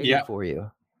 We're waiting for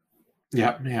you.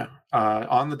 Yeah.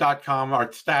 On the .com,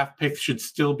 our staff picks should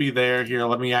still be there. Here,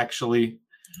 let me actually,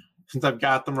 since I've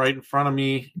got them right in front of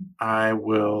me, I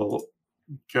will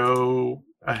go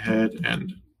ahead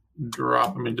and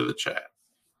drop them into the chat.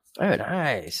 Oh,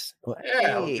 nice. Well,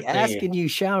 Yeah, hey, asking you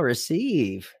shall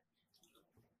receive.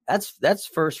 That's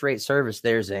first-rate service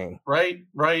there, Zane. Right.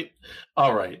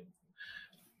 All right.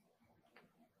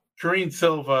 Karine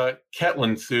Silva,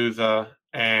 Ketlin Souza,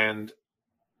 and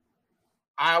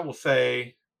I will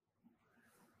say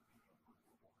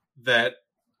that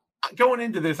going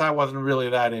into this, I wasn't really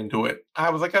that into it. I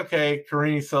was like, okay,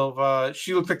 Karine Silva,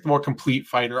 she looks like the more complete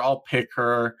fighter. I'll pick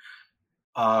her.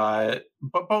 But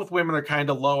both women are kind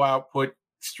of low output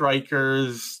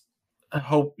strikers. I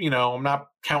hope, I'm not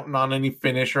counting on any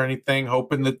finish or anything,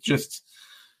 hoping that just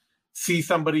see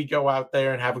somebody go out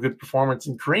there and have a good performance.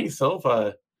 And Karine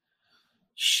Silva,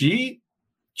 she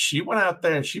went out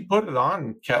there and she put it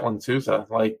on Ketlin Souza,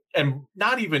 and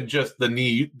not even just that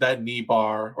knee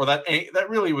bar, or that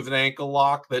really was an ankle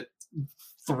lock that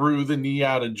threw the knee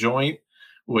out of joint,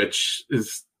 which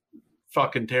is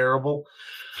fucking terrible.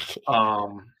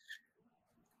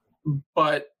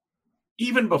 But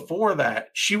even before that,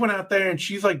 she went out there and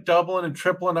she's like doubling and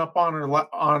tripling up on her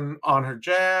on her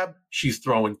jab. She's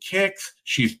throwing kicks.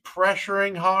 She's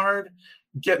pressuring hard,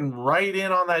 getting right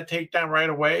in on that takedown right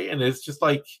away. And it's just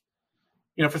like,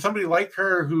 for somebody like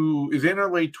her who is in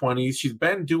her late 20s, she's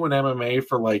been doing MMA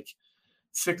for like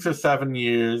 6 or 7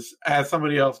 years. As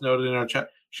somebody else noted in our chat,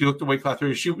 she looked a weight class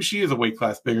bigger. She is a weight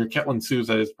class bigger. Ketlin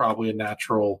Souza is probably a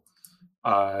natural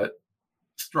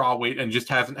straw weight and just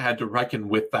hasn't had to reckon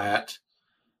with that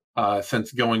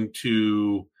since going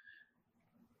to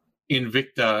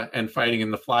Invicta and fighting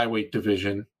in the flyweight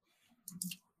division.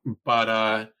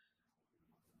 But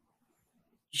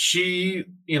she,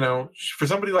 for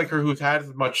somebody like her who's had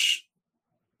as much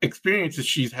experience as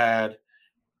she's had,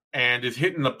 and is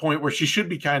hitting the point where she should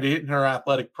be kind of hitting her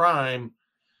athletic prime.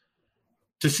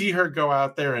 To see her go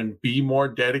out there and be more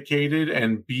dedicated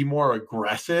and be more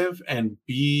aggressive and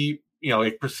be,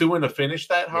 like pursuing a finish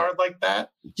that hard like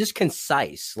that. Just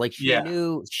concise. Like she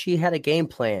knew she had a game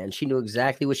plan. She knew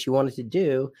exactly what she wanted to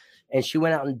do. And she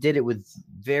went out and did it with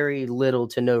very little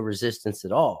to no resistance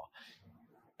at all.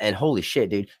 And holy shit,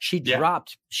 dude, she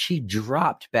dropped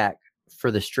back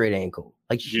for the straight ankle.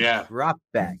 Like she dropped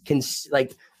back.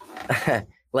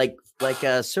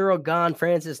 Like Cyril Gane,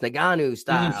 Francis Ngannou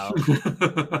style,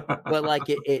 but like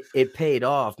it paid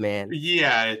off, man.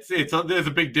 Yeah, there's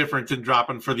a big difference in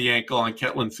dropping for the ankle on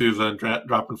Ketlin Souza and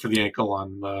dropping for the ankle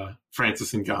on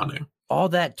Francis Ngannou. All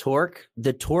that torque,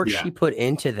 the torque she put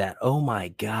into that. Oh my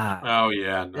god! Oh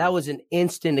yeah, no. That was an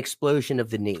instant explosion of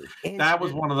the knee. That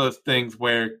was one of those things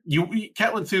where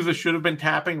Ketlin Souza should have been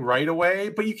tapping right away,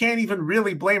 but you can't even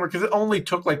really blame her because it only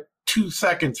took like 2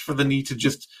 seconds for the knee to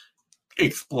just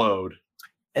explode.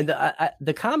 And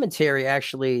the commentary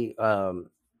actually, I don't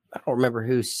remember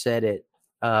who said it,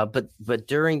 but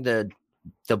during the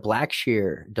Damon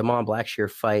Blackshear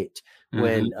fight,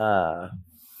 when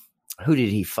who did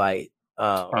he fight?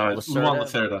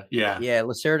 Lacerda. Yeah,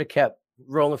 Lacerda kept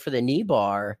rolling for the knee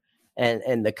bar,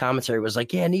 and the commentary was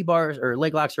like, knee bars or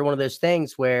leg locks are one of those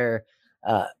things where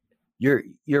you're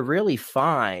really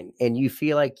fine and you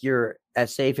feel like you're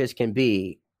as safe as can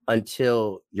be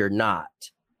until you're not.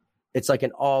 It's like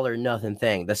an all or nothing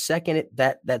thing. The second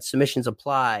that submission's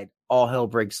applied, all hell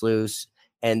breaks loose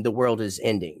and the world is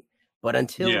ending. But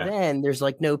until then, there's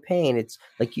like no pain. It's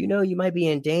like, you might be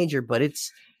in danger, but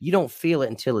you don't feel it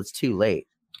until it's too late.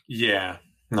 Yeah,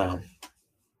 no.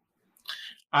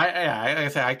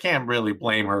 I can't really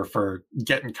blame her for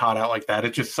getting caught out like that.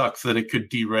 It just sucks that it could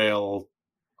derail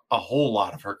a whole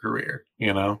lot of her career,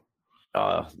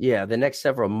 The next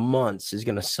several months is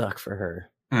going to suck for her.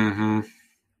 Mm-hmm.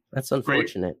 That's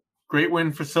unfortunate. Great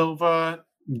win for Silva.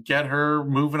 Get her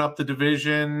moving up the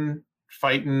division,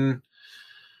 fighting,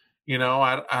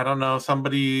 I don't know,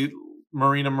 somebody,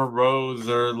 Marina Moroz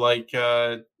or like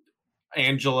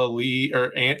Angela Lee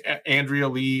or Andrea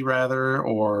Lee rather,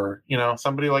 or,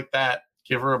 somebody like that.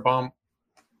 Give her a bump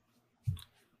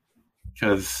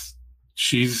because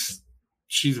she's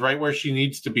right where she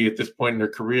needs to be at this point in her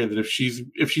career. That if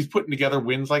she's putting together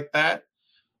wins like that,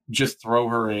 just throw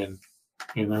her in.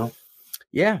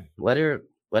 Yeah, let her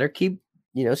keep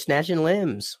snatching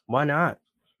limbs. Why not?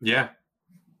 Yeah.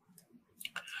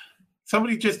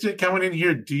 Somebody just coming in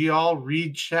here, do y'all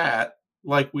read chat?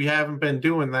 Like we haven't been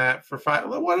doing that for 5.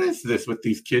 What is this with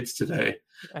these kids today?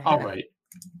 All right.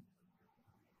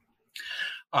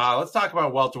 Let's talk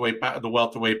about the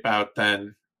welterweight bout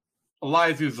then.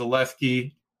 Elizeu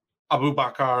Zaleski,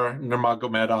 Abubakar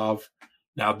Nurmagomedov.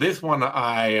 Now this one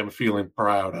I am feeling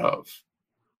proud of.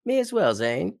 Me as well,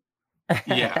 Zane.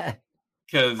 Yeah,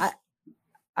 because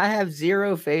I have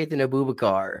zero faith in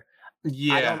Abubakar.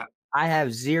 Yeah, I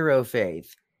have zero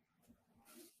faith,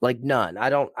 like none. I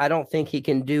don't think he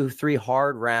can do 3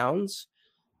 hard rounds.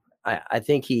 I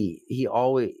think he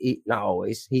not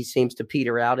always. He seems to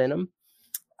peter out in them.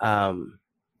 And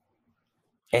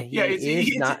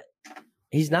he's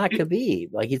not Khabib.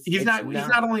 Like he's not.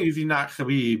 Not only is he not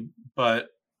Khabib, but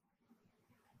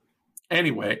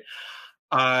anyway.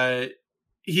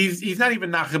 He's not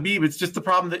even not Khabib. It's just the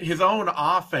problem that his own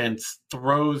offense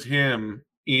throws him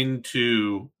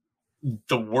into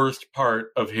the worst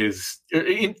part of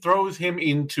it throws him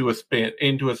into a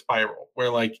spiral where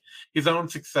like his own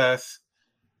success,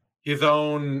 his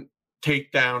own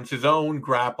takedowns, his own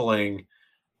grappling,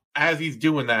 as he's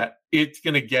doing that, it's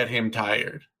going to get him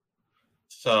tired.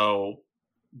 So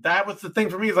that was the thing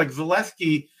for me is like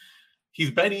Zaleski,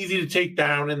 he's been easy to take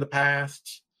down in the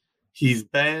past. He's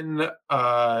been he's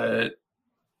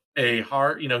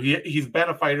been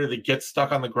a fighter that gets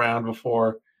stuck on the ground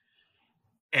before,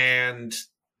 and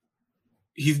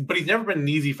he's never been an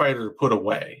easy fighter to put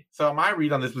away. So my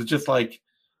read on this was just like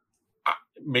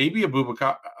maybe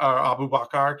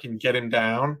Abubakar can get him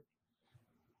down,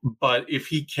 but if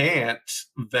he can't,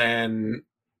 then,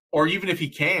 or even if he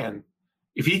can,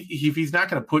 if he's not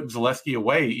going to put Zaleski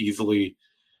away easily.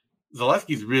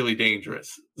 Zaleski's really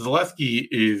dangerous. Zaleski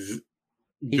is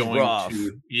rough.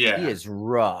 He is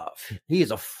rough. He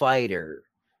is a fighter.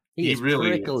 He is really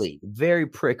prickly, very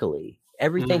prickly.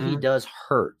 Everything he does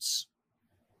hurts.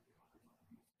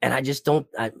 And I just don't.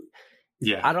 I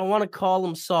don't want to call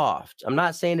him soft. I'm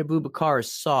not saying Abubakar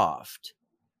is soft,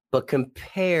 but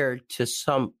compared to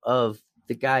some of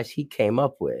the guys he came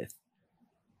up with,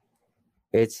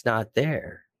 it's not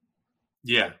there.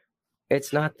 Yeah.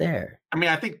 It's not there. I mean,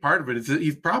 I think part of it is that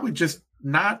he's probably just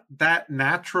not that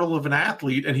natural of an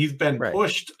athlete, and he's been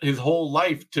pushed his whole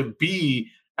life to be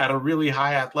at a really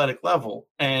high athletic level.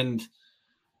 And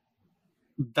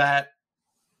that,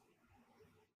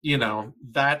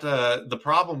 the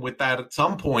problem with that at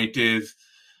some point is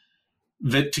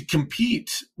that to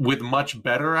compete with much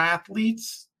better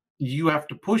athletes, you have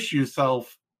to push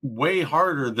yourself way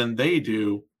harder than they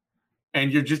do.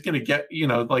 And you're just going to get, you're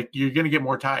going to get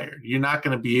more tired. You're not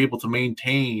going to be able to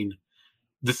maintain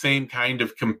the same kind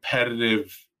of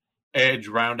competitive edge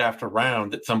round after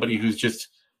round that somebody who's just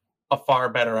a far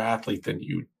better athlete than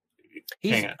you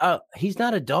can. He's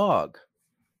not a dog.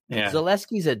 Yeah.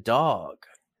 Zaleski's a dog.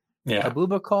 Yeah.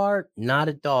 Abubakar, not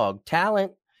a dog.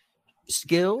 Talent,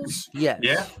 skills, yes.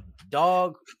 Yeah.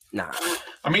 Dog, nah.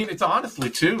 I mean, it's honestly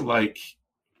too, like,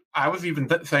 I was even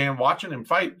saying, watching him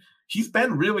fight, he's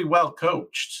been really well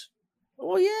coached.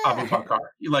 Oh, yeah. Abubakar.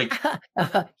 Like,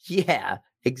 yeah,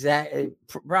 exactly.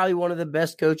 Probably one of the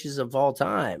best coaches of all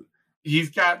time. He's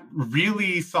got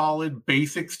really solid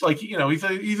basics. Like,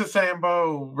 he's a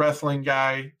Sambo wrestling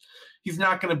guy. He's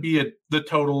not going to be the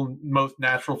total most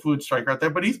natural fluid striker out there,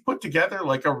 but he's put together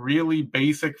like a really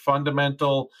basic,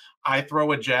 fundamental, I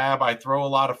throw a jab, I throw a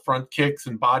lot of front kicks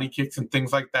and body kicks and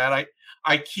things like that.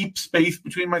 I keep space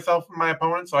between myself and my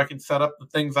opponent so I can set up the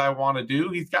things I want to do.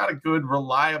 He's got a good,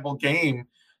 reliable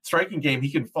striking game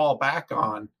he can fall back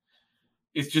on.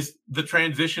 It's just the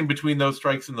transition between those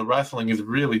strikes and the wrestling is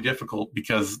really difficult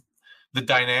because the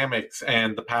dynamics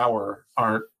and the power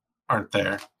aren't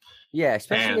there. Yeah,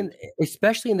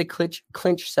 especially in the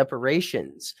clinch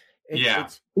separations.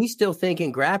 He's still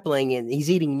thinking grappling and he's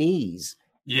eating knees.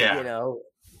 Yeah,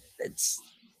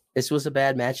 this was a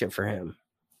bad matchup for him.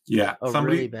 Yeah,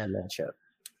 really bad matchup.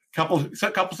 Couple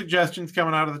suggestions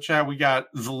coming out of the chat. We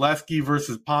got Zaleski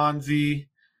versus Ponzi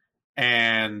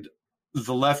and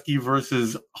Zaleski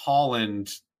versus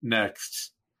Holland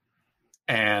next.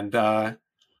 And I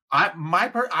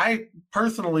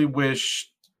personally wish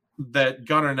that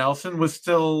Gunnar Nelson was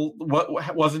still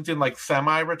wasn't in like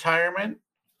semi-retirement,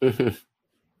 because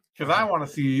I want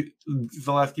to see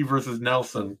Zaleski versus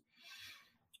Nelson.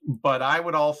 But I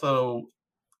would also,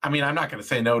 I'm not going to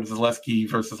say no to Zaleski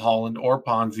versus Holland or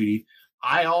Ponzi.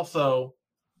 I also,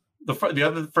 the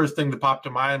other first thing that popped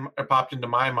into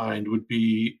my mind would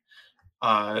be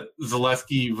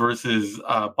Zaleski versus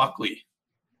Buckley.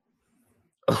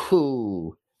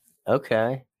 Ooh,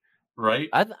 okay. Right?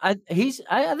 I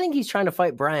think he's trying to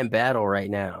fight Brian Battle right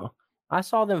now. I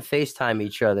saw them FaceTime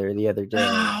each other the other day. No,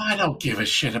 I don't give a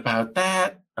shit about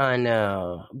that. I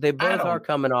know. They both are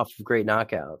coming off of great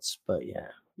knockouts, but yeah.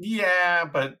 Yeah,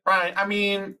 but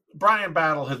Brian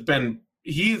Battle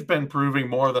he's been proving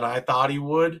more than I thought he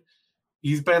would.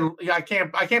 I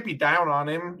can't be down on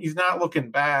him. He's not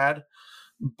looking bad,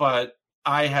 but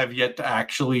I have yet to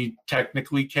actually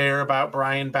technically care about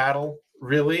Brian Battle,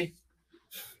 really.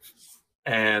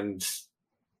 And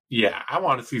yeah, I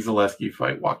want to see Zaleski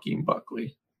fight Joaquin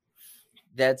Buckley.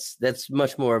 That's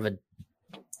much more of a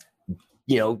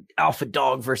alpha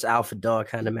dog versus alpha dog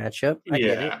kind of matchup.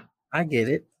 I get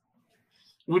it.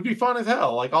 It would be fun as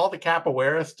hell. Like all the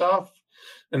capoeira stuff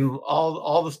and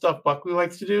all the stuff Buckley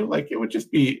likes to do. Like it would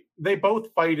just be, they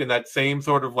both fight in that same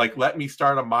sort of like, let me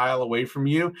start a mile away from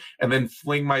you and then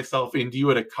fling myself into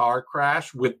you at a car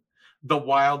crash with the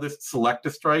wildest select a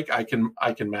strike I can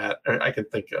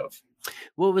think of.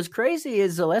 What was crazy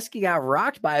is Zaleski got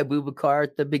rocked by Abubakar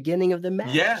at the beginning of the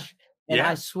match. Yeah. And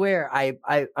I swear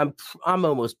I'm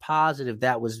almost positive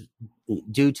that was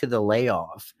due to the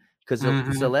layoff, because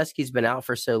Zaleski's been out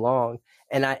for so long,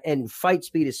 and fight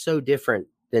speed is so different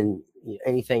than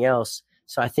anything else.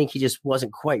 So I think he just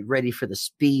wasn't quite ready for the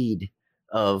speed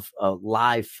of a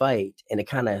live fight, and it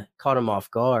kind of caught him off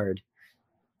guard.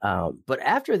 But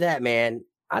after that, man,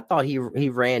 I thought he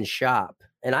ran shop,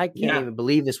 and I can't even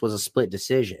believe this was a split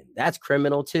decision. That's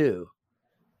criminal too.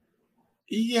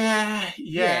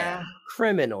 Yeah.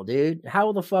 Criminal, dude.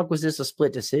 How the fuck was this a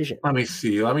split decision? Let me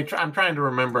see. I'm trying to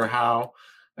remember how.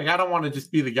 Like, I don't want to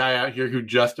just be the guy out here who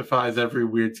justifies every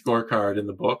weird scorecard in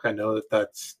the book. I know that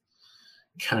that's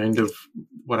kind of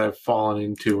what I've fallen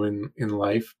into in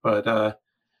life, but I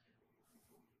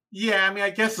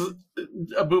guess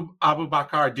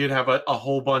Abubakar did have a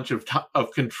whole bunch of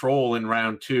control in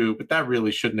round 2, but that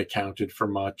really shouldn't have counted for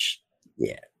much.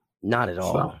 Yeah, not at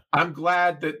all. So, I'm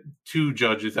glad that 2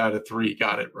 judges out of 3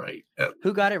 got it right.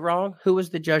 Who got it wrong? Who was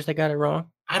the judge that got it wrong?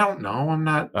 I don't know. I'm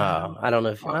not. I don't know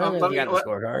if you got the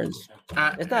scorecards.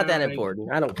 It's not that important.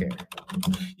 I don't care.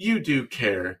 You do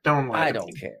care. Don't lie. I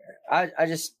don't care. I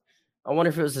wonder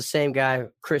if it was the same guy,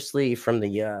 Chris Lee from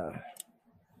the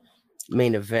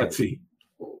Main event. Let's see.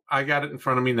 I got it in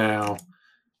front of me now.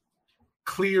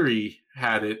 Cleary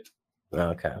had it.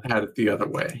 Okay. Had it the other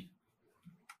way.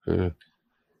 Mm-hmm.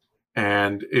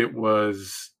 And it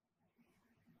was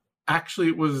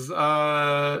Mr.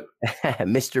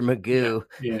 Magoo.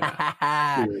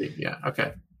 Yeah. Yeah.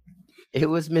 Okay. It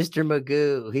was Mr.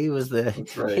 Magoo. He was the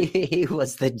That's right. he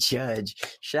was the judge.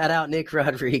 Shout out Nick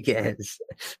Rodriguez.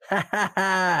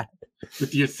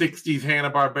 With your 60s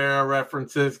Hanna-Barbera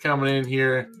references coming in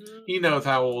here. He knows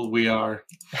how old we are.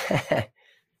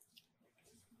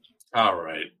 All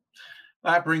right.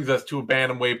 That brings us to a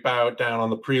bantamweight bout down on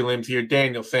the prelims here.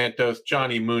 Daniel Santos,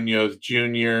 Johnny Munoz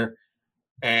Jr.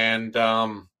 And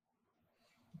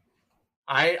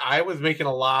I was making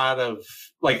a lot of,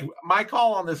 like, my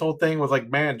call on this whole thing was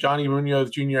like, man, Johnny Munoz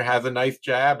Jr. has a nice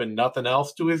jab and nothing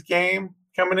else to his game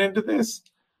coming into this.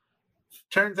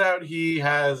 Turns out he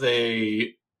has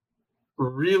a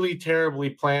really terribly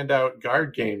planned out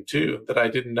guard game too that I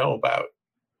didn't know about,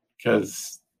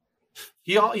 because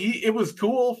it was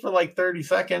cool for like 30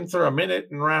 seconds or a minute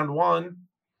in round one,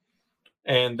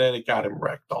 and then it got him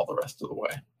wrecked all the rest of the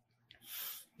way.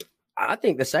 I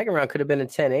think the second round could have been a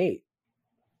 10-8.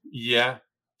 Yeah,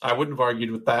 I wouldn't have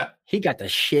argued with that. He got the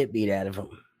shit beat out of him.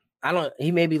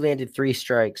 He maybe landed 3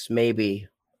 strikes, maybe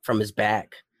from his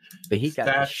back, but he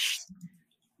got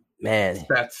man.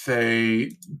 Stats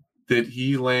say that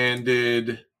he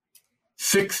landed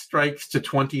 6 strikes to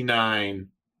 29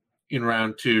 in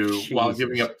round 2, Jesus, while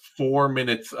giving up 4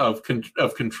 minutes of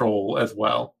control as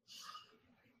well.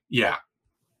 Yeah.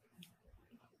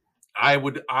 I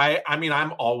mean,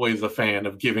 I'm always a fan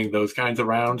of giving those kinds of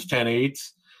rounds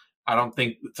 10-8s. I don't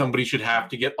think somebody should have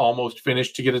to get almost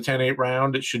finished to get a 10-8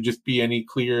 round. It should just be any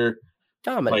clear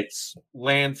dominance, like,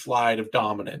 landslide of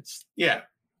dominance. Yeah.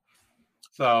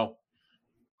 So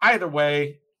either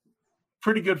way,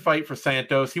 pretty good fight for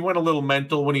Santos. He went a little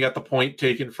mental when he got the point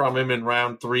taken from him in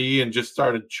round 3 and just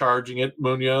started charging at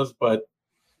Munoz, but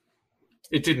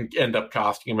it didn't end up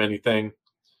costing him anything.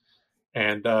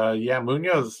 And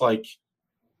Munoz, like,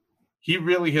 he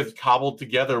really has cobbled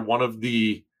together one of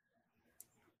the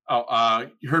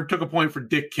Herb took a point for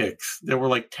dick kicks. There were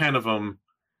like 10 of them,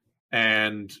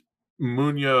 and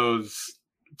Munoz,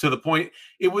 to the point,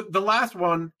 it was the last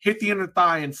one hit the inner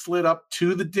thigh and slid up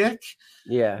to the dick.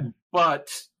 Yeah. But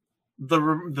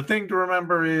the thing to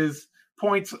remember is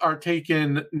points are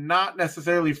taken not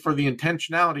necessarily for the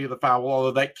intentionality of the foul,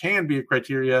 although that can be a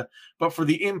criteria, but for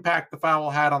the impact the foul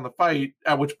had on the fight,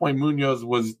 at which point Munoz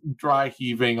was dry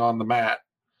heaving on the mat.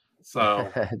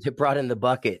 So they brought in the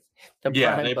bucket. They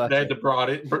had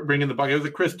to bring in the bucket. It was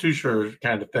a Chris Tucher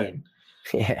kind of thing.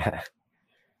 Yeah.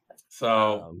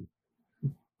 So,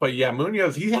 but yeah,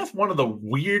 Munoz, he has one of the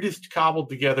weirdest cobbled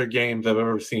together games I've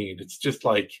ever seen. It's just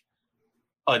like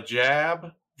a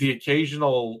jab, the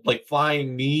occasional like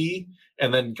flying knee,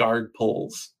 and then guard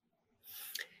pulls.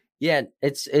 Yeah,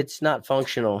 it's not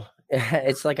functional.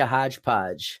 It's like a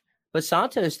hodgepodge. But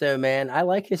Santos, though, man, I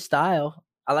like his style.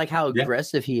 I like how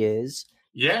aggressive he is.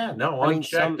 Yeah, no,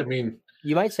 unchecked.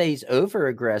 You might say he's over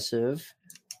aggressive.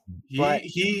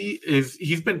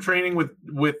 He's been training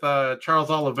with Charles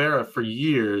Oliveira for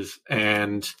years,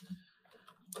 and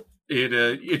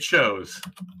it shows.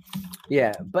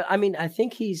 Yeah, but I mean, I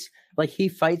think he's like, he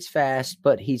fights fast,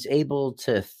 but he's able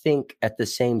to think at the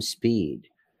same speed.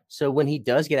 So when he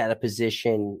does get out of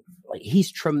position, like,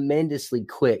 he's tremendously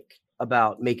quick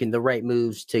about making the right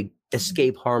moves to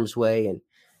escape harm's way and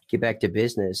get back to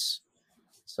business.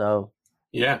 So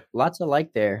yeah, lots of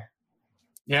like there.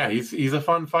 Yeah, he's a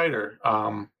fun fighter.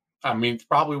 I mean, it's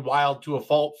probably wild to a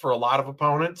fault for a lot of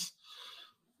opponents,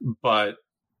 but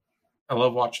I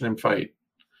love watching him fight.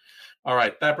 All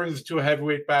right, that brings us to a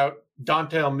heavyweight bout.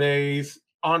 Don'Tale Mayes,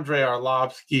 Andrei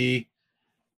Arlovski,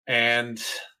 and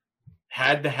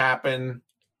had to happen.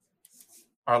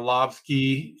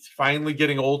 Arlovski is finally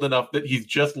getting old enough that he's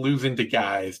just losing to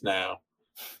guys now.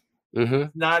 Mm-hmm.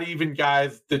 Not even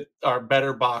guys that are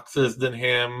better boxers than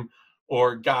him,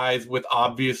 or guys with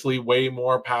obviously way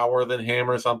more power than him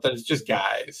or something. It's just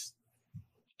guys.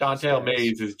 Don'Tale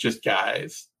Mayes is just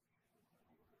guys.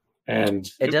 And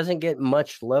it doesn't get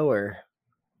much lower.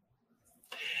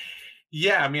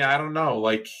 Yeah, I mean, I don't know.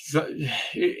 Like,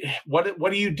 what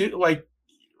do you do? Like,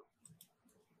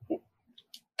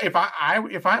 if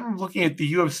I'm looking at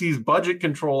the UFC's budget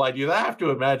control idea, I have to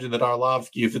imagine that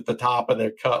Arlovski is at the top of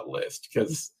their cut list,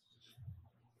 because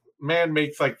man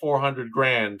makes like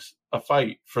 $400,000 a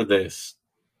fight for this,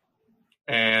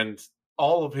 and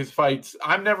all of his fights.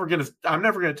 I'm never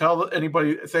gonna tell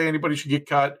anybody should get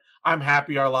cut. I'm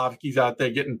happy Arlovski's out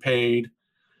there getting paid,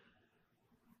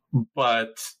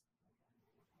 but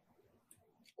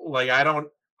like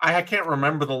I can't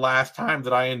remember the last time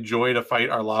that I enjoyed a fight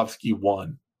Arlovsky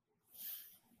won.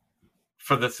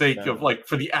 For the sake of like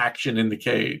for the action in the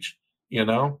cage, you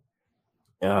know?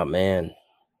 Oh man.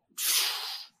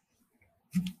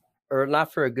 Or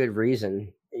not for a good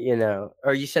reason, you know.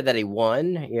 Or you said that he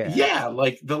won? Yeah. Yeah,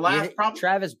 like the last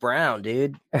Travis Brown,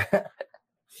 dude.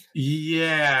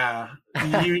 Yeah.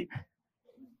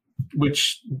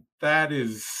 Which that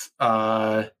is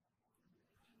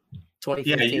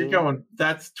 2015. Yeah,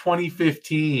 that's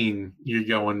 2015 you're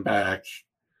going back.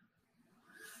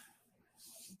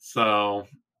 So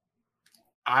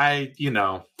I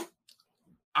don't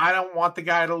want the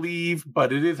guy to leave,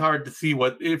 but it is hard to see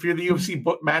if you're the UFC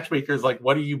matchmakers, like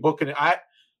what are you booking?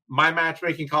 My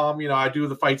matchmaking column, I do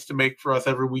the fights to make for us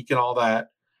every week and all that.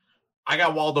 I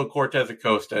got Waldo Cortez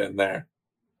Acosta in there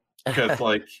because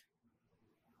like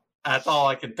that's all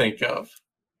I can think of.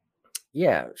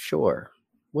 Yeah, sure,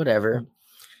 whatever.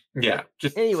 Yeah.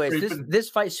 Just anyways, this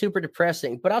fight's super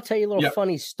depressing, but I'll tell you a little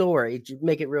funny story to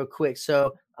make it real quick.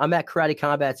 So I'm at Karate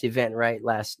Combat's event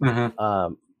last month,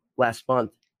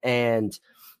 and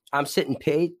I'm sitting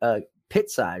pit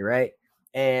side, right?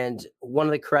 And one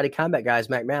of the Karate Combat guys,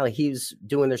 Mac Malley, he's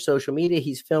doing their social media,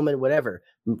 he's filming whatever.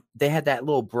 They had that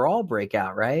little brawl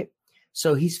breakout, right?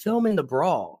 So he's filming the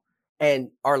brawl,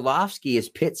 and Arlovsky is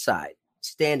pit side,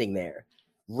 standing there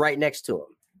right next to him.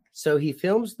 So he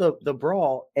films the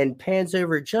brawl and pans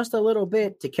over just a little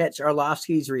bit to catch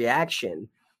Arlovsky's reaction.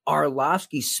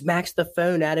 Arlovsky smacks the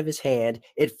phone out of his hand.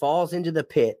 It falls into the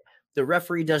pit. The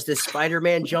referee does this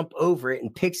Spider-Man jump over it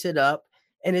and picks it up.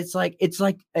 And it's like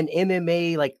an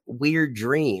MMA like weird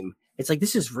dream. It's like,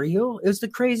 this is real. It was the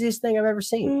craziest thing I've ever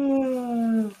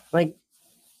seen. Like,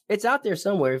 it's out there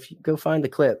somewhere. If you go find the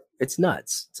clip, it's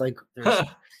nuts. It's like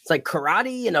it's like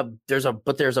karate and there's a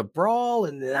brawl,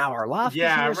 and now Arlovsky.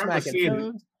 Yeah, I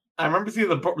remember seeing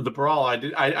the brawl.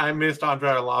 I missed Andre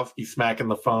Arlovsky smacking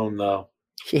the phone though.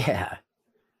 Yeah,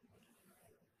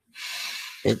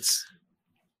 it's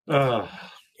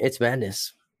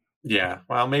madness. Yeah,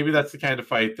 well, maybe that's the kind of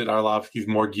fight that Arlovsky's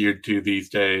more geared to these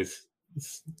days.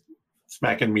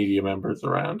 Smacking media members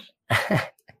around.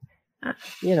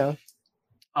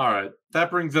 All right,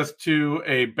 that brings us to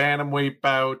a bantamweight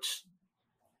bout.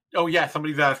 Oh yeah,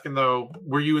 somebody's asking though,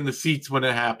 were you in the seats when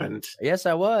it happened? Yes,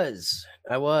 I was,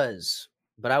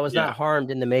 but I was not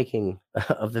harmed in the making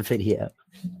of the video.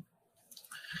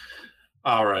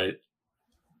 All right,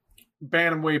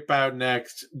 bantamweight bout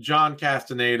next. John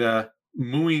Castaneda,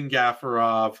 Muin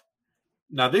Gafarov.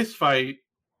 Now this fight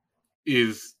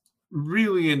is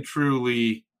really and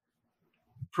truly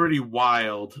pretty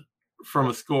wild from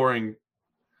a scoring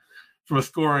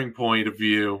point of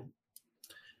view,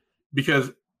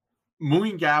 because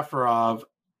Muin Gafarov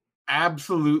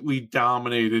absolutely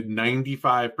dominated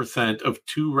 95% of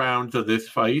 2 rounds of this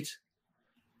fight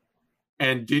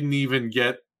and didn't even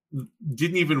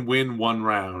win 1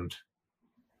 round.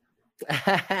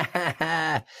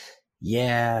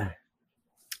 Yeah.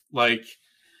 Like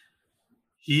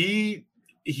he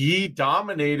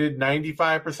dominated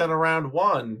 95% of round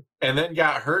 1 and then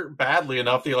got hurt badly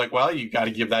enough. They're like, well, you got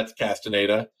to give that to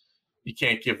Castaneda. You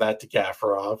can't give that to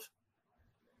Gafarov.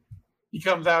 He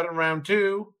comes out in round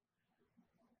 2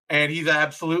 and he's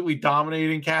absolutely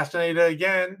dominating Castaneda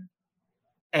again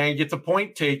and gets a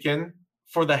point taken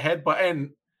for the headbutt. And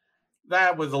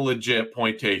that was a legit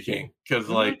point taking because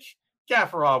like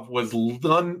Gafarov was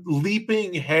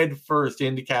leaping head first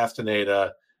into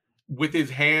Castaneda with his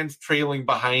hands trailing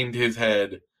behind his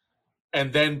head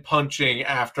and then punching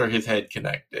after his head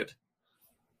connected.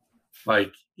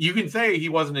 Like, you can say he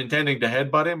wasn't intending to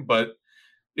headbutt him, but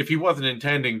if he wasn't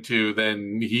intending to,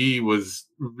 then he was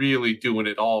really doing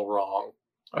it all wrong.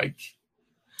 Like,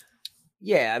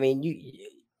 yeah, I mean,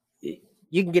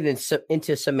 you can get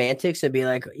into semantics and be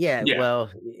like,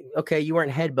 well, okay, you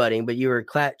weren't headbutting, but you were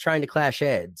trying to clash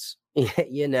heads.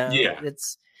 You know, you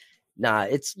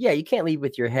can't lead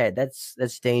with your head.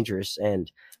 That's dangerous.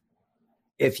 And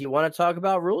if you want to talk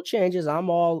about rule changes, I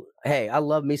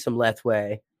love me some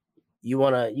Lethway. You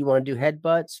wanna do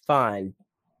headbutts? Fine.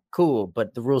 Cool,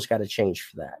 but the rules got to change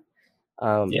for that.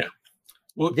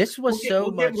 Well, this was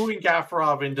we'll get Muin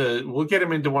Gafarov we'll get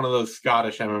him into one of those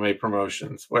Scottish MMA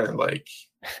promotions where like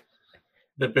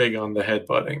they're big on the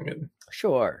headbutting and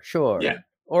sure, yeah.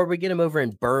 Or we get him over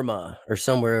in Burma or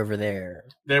somewhere over there.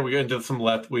 There we go into some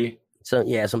Lethway. So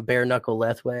yeah, some bare knuckle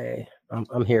Lethway.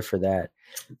 I'm here for that.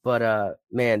 But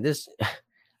man,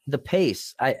 the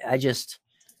pace. I just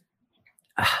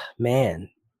man,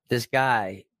 this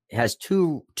guy has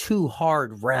two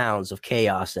hard rounds of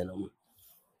chaos in him.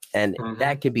 And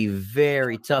that could be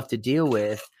very tough to deal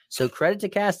with So credit to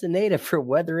Castaneda for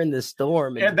weathering the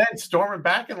storm. And then storming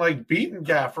back and like beating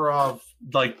Gafarov,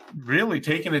 like really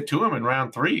taking it to him in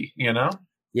round 3, you know?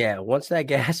 Yeah, once that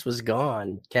gas was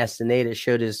gone, Castaneda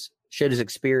showed his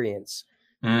experience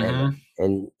and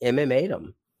MMA'd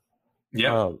him.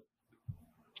 Yeah.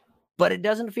 But it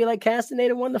doesn't feel like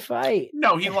Castaneda won the fight.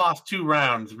 No, he lost 2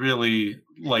 rounds really,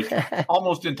 like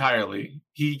almost entirely.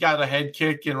 He got a head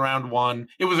kick in round 1.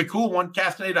 It was a cool one.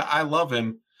 Castaneda, I love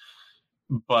him.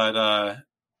 But,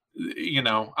 you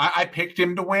know, I picked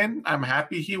him to win. I'm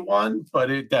happy he won, but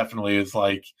it definitely is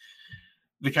like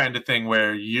the kind of thing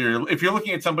where if you're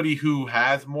looking at somebody who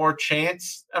has more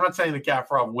chance, I'm not saying that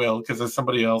Gafarov will, because there's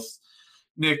somebody else,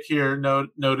 Nick here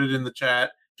noted in the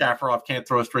chat, Gafarov can't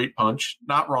throw a straight punch.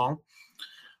 Not wrong.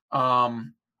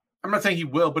 I'm not saying he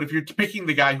will, but if you're picking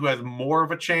the guy who has more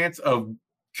of a chance of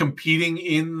competing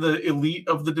in the elite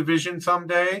of the division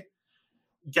someday,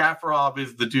 Gafarov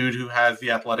is the dude who has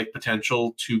the athletic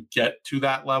potential to get to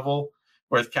that level,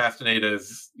 whereas Castaneda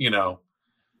is, you know,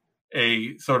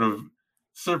 a sort of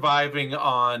surviving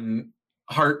on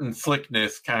heart and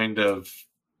slickness kind of,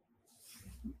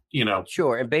 you know.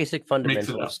 Sure, and basic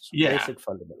fundamentals. Yeah. Basic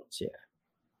fundamentals, yeah.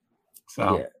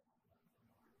 So. Yeah.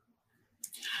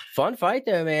 Fun fight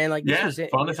though, man. Like this was it.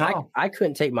 Fun as hell. I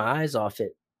couldn't take my eyes off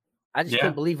it. I just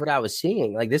couldn't believe what I was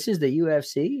seeing. Like this is the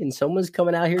UFC, and someone's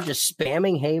coming out here just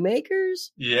spamming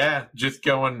haymakers. Yeah, just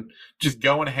going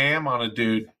ham on a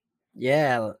dude.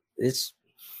 Yeah, it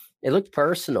looked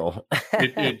personal.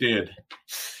 It did.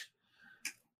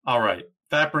 All right,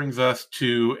 that brings us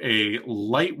to a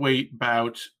lightweight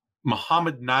bout: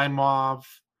 Muhammad Naimov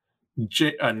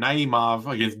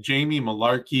against Jamie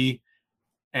Mullarkey.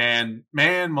 And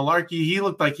man, Mullarkey, he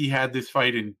looked like he had this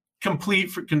fight in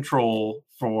complete control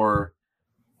for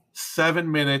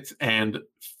 7 minutes and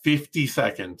 50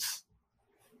 seconds.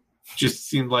 Just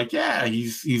seemed like, yeah,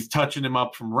 he's touching him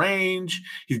up from range.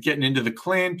 He's getting into the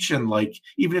clinch. And like,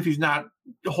 even if he's not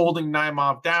holding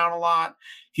Naimov down a lot,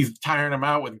 he's tiring him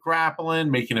out with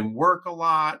grappling, making him work a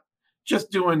lot.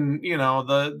 Just doing, you know,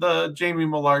 the Jamie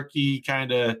Mullarkey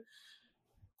kind of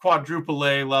quadruple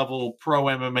A level pro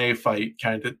MMA fight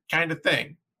kind of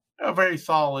thing. A very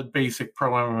solid, basic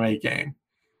pro MMA game.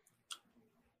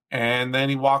 And then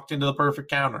he walked into the perfect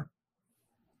counter.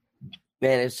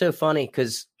 Man, it's so funny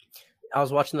because I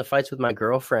was watching the fights with my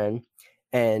girlfriend,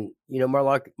 and you know,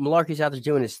 Mullarkey's out there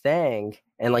doing his thing,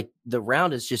 and like the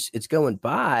round is it's going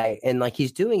by, and like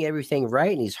he's doing everything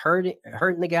right, and he's hurting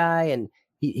the guy, and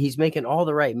he's making all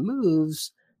the right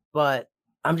moves, but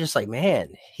I'm just like,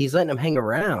 man, he's letting him hang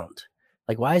around.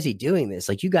 Like, why is he doing this?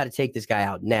 Like, you got to take this guy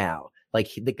out now.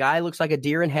 Like, the guy looks like a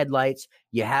deer in headlights.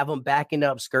 You have him backing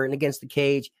up, skirting against the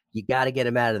cage. You got to get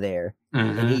him out of there.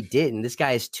 Mm-hmm. And he didn't. This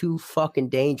guy is too fucking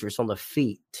dangerous on the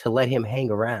feet to let him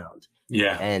hang around.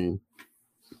 Yeah. And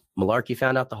Mullarkey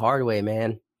found out the hard way,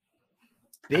 man.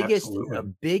 Biggest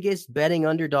betting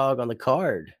underdog on the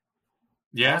card.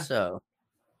 Yeah. Also.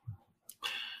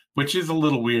 Which is a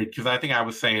little weird because I think I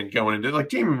was saying going into like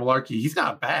Jamie Mullarkey, he's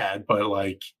not bad, but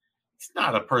like he's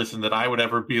not a person that I would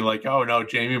ever be like, oh no,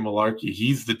 Jamie Mullarkey,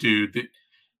 he's the dude that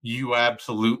you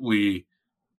absolutely,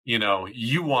 you know,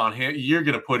 you want him, you're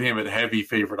gonna put him at heavy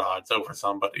favorite odds over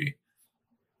somebody.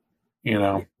 You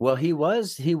know. Well, he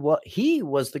was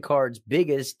the card's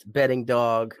biggest betting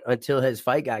dog until his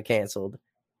fight got canceled.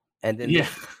 And then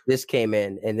this came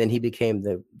in, and then he became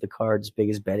the card's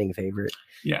biggest betting favorite.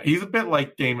 Yeah, he's a bit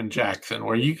like Damon Jackson,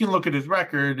 where you can look at his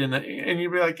record and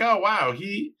you'd be like, oh, wow,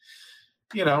 he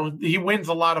wins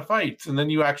a lot of fights. And then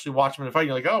you actually watch him in a fight,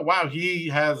 you're like, oh, wow, he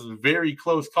has very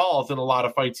close calls in a lot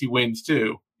of fights he wins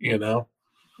too, you know?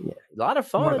 Yeah, a lot of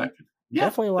fun.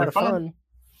 Definitely a lot of fun.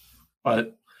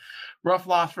 But rough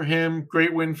loss for him.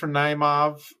 Great win for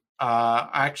Naimov. I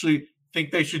actually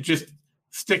think they should just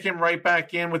stick him right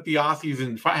back in with the Aussies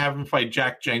and have him fight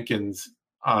Jack Jenkins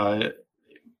down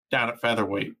at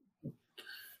featherweight.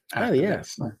 Oh, yeah.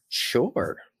 This.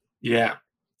 Sure. Yeah.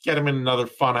 Get him in another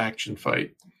fun action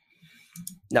fight.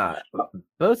 Nah,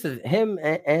 both of him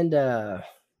and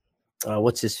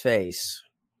what's his face?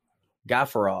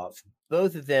 Gafarov.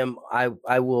 Both of them,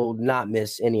 I will not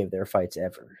miss any of their fights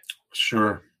ever.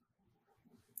 Sure.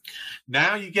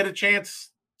 Now you get a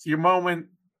chance. It's your moment.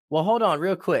 Well, hold on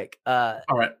real quick. All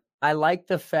right. I like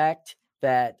the fact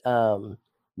that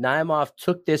Naimov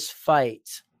took this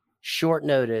fight short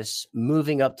notice,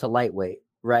 moving up to lightweight,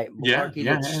 right? Mullarkey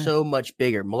looked so much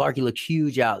bigger. Mullarkey looked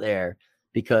huge out there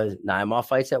because Naimov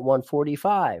fights at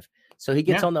 145. So he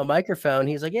gets on the microphone.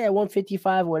 He's like,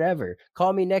 155, whatever.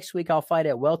 Call me next week. I'll fight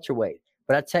at welterweight.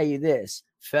 But I tell you this,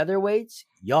 featherweights,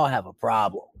 y'all have a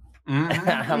problem.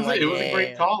 I'm like, It was a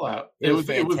great call out. It was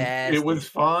fantastic. It was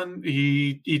fun.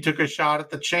 He took a shot at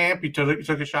the champ. He took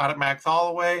a shot at Max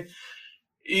Holloway.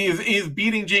 Is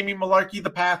beating Jamie Malarkey the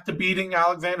path to beating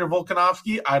Alexander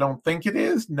Volkanovski? I don't think it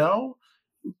is. No.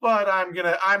 But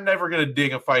I'm never gonna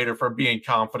dig a fighter for being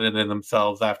confident in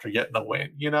themselves after getting a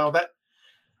win. You know, that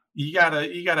you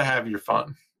gotta have your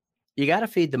fun. You gotta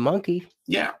feed the monkey.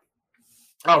 Yeah.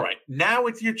 All right. Now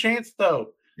it's your chance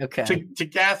though. Okay. To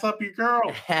gas up your girl.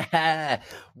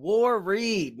 War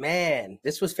Reed, man.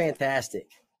 This was fantastic.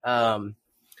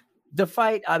 The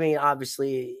fight, I mean,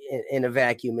 obviously in a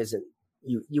vacuum isn't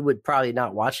you would probably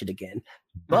not watch it again.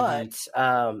 But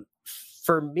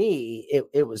for me,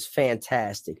 it was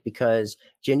fantastic because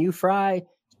Jin Yu Fry,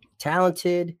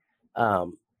 talented.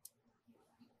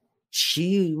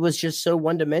 She was just so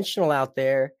one-dimensional out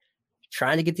there,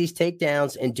 trying to get these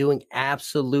takedowns and doing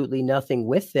absolutely nothing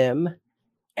with them.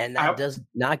 And that does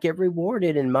not get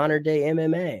rewarded in modern day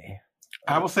MMA.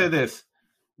 I will say this.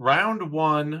 Round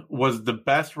 1 was the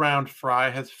best round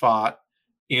Fry has fought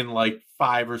in like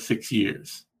 5 or 6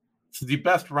 years. It's the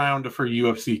best round of her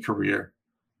UFC career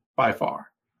by far.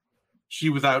 She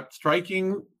was out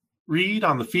striking Reed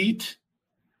on the feet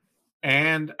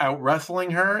and out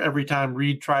wrestling her every time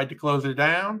Reed tried to close her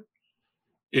down.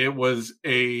 It was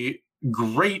a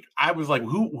great. I was like,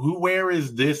 where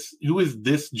is this? Who is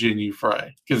this Jin Yu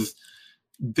Fry? Because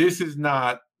this is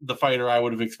not the fighter I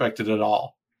would have expected at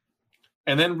all.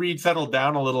 And then Reed settled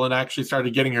down a little and actually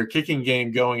started getting her kicking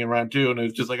game going in round 2. And it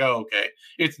was just like, oh, okay,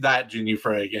 it's that Jin Yu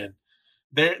Fry again.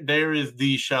 There is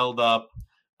the shelled up.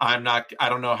 I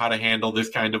don't know how to handle this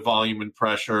kind of volume and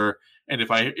pressure. And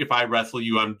if I wrestle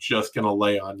you, I'm just gonna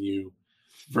lay on you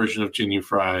version of Jin Yu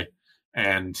Fry.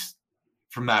 And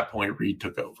from that point, Reed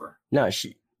took over. No,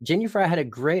 Jin Yu Fry had a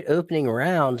great opening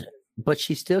round, but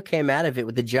she still came out of it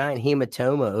with a giant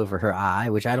hematoma over her eye,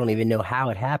 which I don't even know how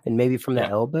it happened. Maybe from the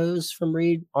elbows from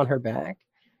Reed on her back.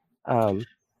 But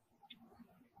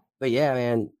yeah,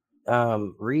 man,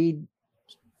 Reed,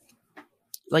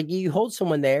 like you hold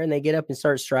someone there and they get up and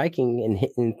start striking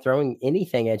and throwing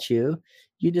anything at you,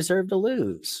 you deserve to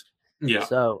lose. Yeah.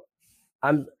 So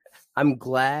I'm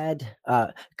glad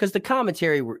because the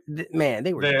commentary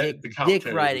they were dick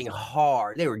riding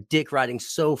hard. They were dick riding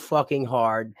so fucking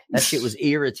hard. That shit was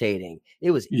irritating.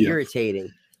 It was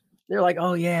irritating. They're like,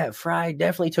 oh yeah, Fry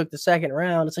definitely took the second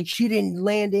round. It's like she didn't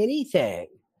land anything.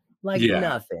 Like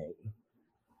nothing.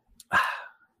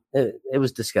 It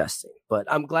was disgusting.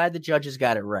 But I'm glad the judges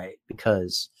got it right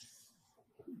because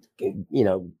you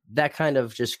know, that kind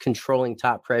of just controlling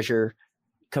top pressure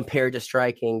compared to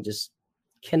striking just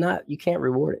you can't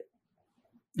reward it.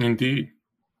 Indeed.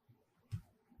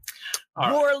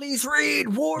 Warley's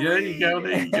Reed. There you go.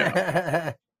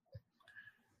 That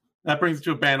brings us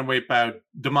to a bantamweight bout.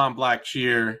 Damon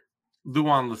Blackshear,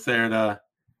 Luan Lacerda.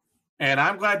 And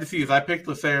I'm glad to see, as I picked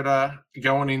Lacerda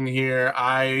going in here.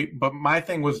 But my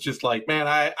thing was just like, man,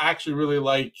 I actually really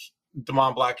like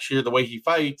Damon Blackshear, the way he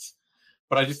fights,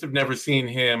 but I just have never seen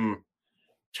him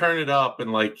turn it up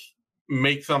and like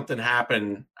make something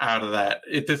happen out of that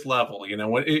at this level. You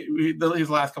know, his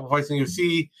last couple fights in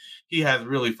UFC, he has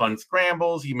really fun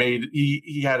scrambles.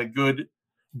 He had a good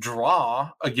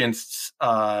draw against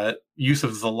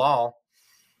Yusuf Zalal,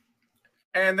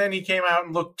 and then he came out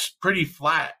and looked pretty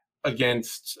flat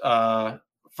against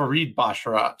Farid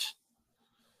Basharat.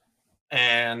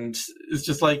 And it's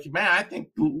just like, man, I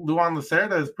think Luan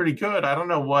Lacerda is pretty good. I don't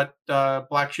know what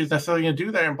Blackshear's necessarily going to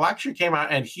do there. And Blackshear came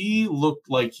out and he looked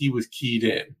like he was keyed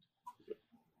in.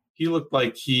 He looked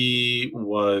like he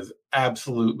was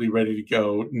absolutely ready to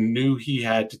go, knew he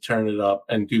had to turn it up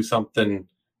and do something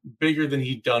bigger than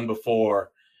he'd done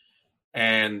before.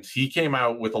 And he came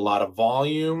out with a lot of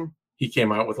volume. He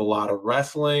came out with a lot of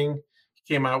wrestling.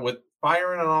 He came out with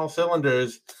firing on all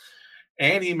cylinders.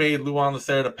 And he made Luan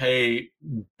Lacerda pay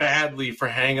badly for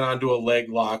hanging onto a leg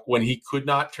lock when he could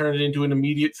not turn it into an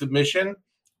immediate submission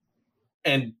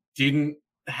and didn't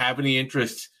have any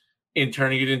interest in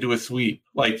turning it into a sweep.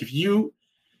 Like if you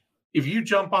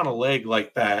jump on a leg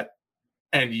like that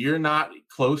and you're not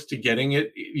close to getting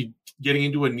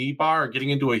into a knee bar or getting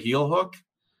into a heel hook,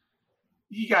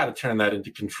 you got to turn that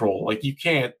into control. Like you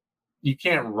can't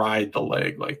ride the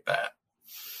leg like that.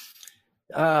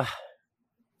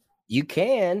 You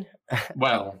can.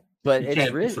 Well, but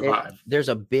it's really there's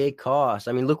a big cost.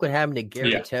 I mean, look what happened to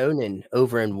Gary Tonin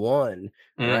over in one,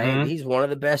 right? He's one of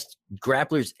the best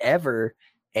grapplers ever,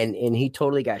 and he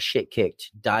totally got shit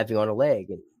kicked diving on a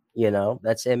leg. And you know,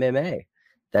 that's MMA.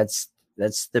 That's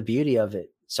the beauty of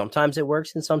it. Sometimes it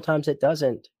works and sometimes it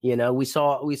doesn't. You know, we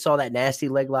saw that nasty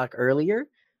leg lock earlier.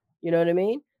 You know what I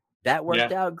mean? That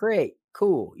worked out great.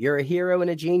 Cool. You're a hero and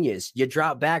a genius. You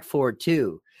drop back for it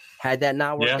too. Had that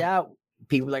not worked out,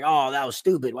 people were like, oh, that was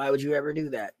stupid. Why would you ever do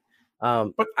that?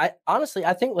 But I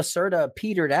think Lacerda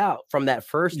petered out from that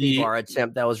first V-bar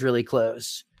attempt that was really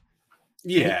close.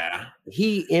 Yeah.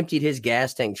 He emptied his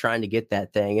gas tank trying to get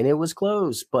that thing, and it was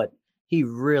close, but he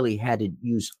really had to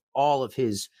use all of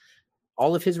his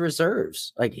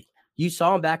reserves. Like, you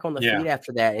saw him back on the feet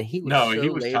after that, and he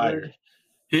was tired.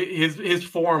 His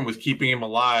form was keeping him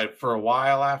alive for a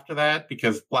while after that,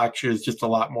 because Blackshear is just a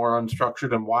lot more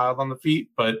unstructured and wild on the feet,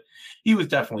 but he was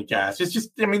definitely gassed. It's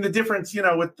just, I mean, the difference,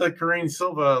 with the Karine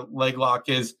Silva leg lock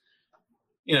is,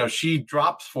 she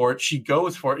drops for it, she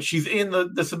goes for it, she's in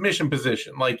the submission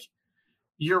position. Like,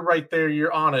 you're right there,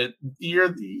 you're on it.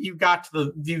 You got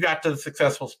to the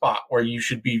successful spot where you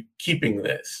should be keeping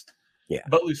this. Yeah.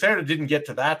 But Lacerda didn't get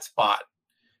to that spot.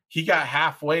 He got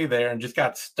halfway there and just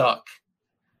got stuck.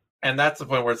 And that's the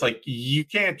point where it's like, you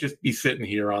can't just be sitting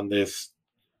here on this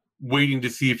waiting to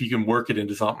see if you can work it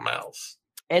into something else.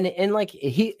 And like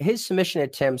his submission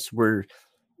attempts were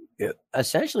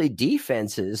essentially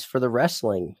defenses for the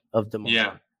wrestling of the moment.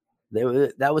 Yeah.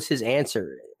 That was his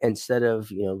answer. Instead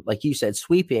of, like you said,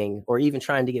 sweeping or even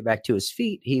trying to get back to his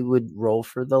feet, he would roll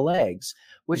for the legs,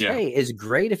 which, hey, is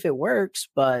great if it works,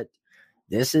 but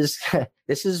this is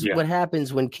what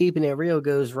happens when keeping it real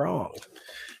goes wrong.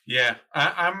 Yeah,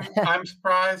 I'm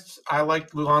surprised. I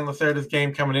liked Luan Lacerda's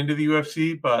game coming into the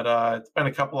UFC, but it's been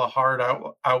a couple of hard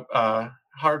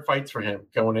fights for him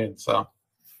going in. So,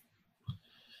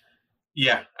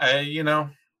 yeah,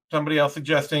 somebody else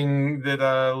suggesting that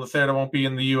Lacerda won't be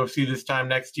in the UFC this time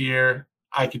next year.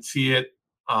 I could see it.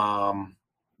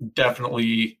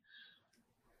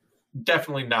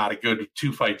 Definitely not a good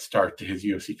 2-fight start to his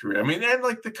UFC career. I mean, and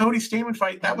like the Cody Stamann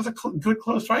fight, that was a good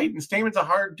close fight, and Stamann's a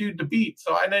hard dude to beat,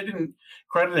 so I didn't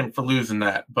credit him for losing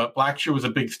that. But Blackshear was a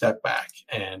big step back,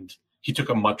 and he took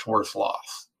a much worse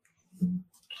loss.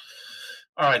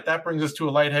 All right, that brings us to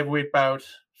a light heavyweight bout: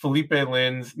 Felipe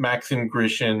Lins, Maxim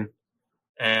Grishin,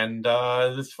 and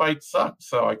this fight sucked,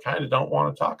 so I kind of don't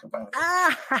want to talk about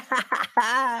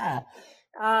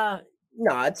it.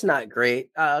 No, it's not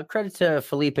great. Credit to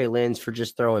Felipe Lins for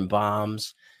just throwing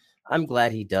bombs. I'm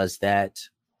glad he does that.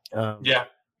 Yeah.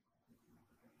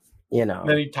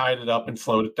 Then he tied it up and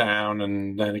slowed it down,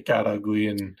 and then it got ugly.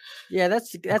 And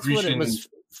that's what it was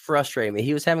frustrating me.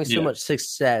 He was having so much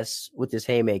success with his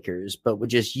haymakers, but would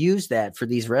just use that for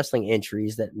these wrestling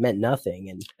entries that meant nothing.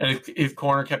 And his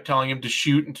corner kept telling him to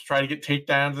shoot and to try to get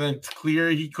takedowns, and it's clear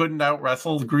he couldn't out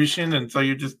wrestle Grishin, and so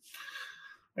you're just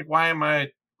like, why am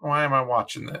I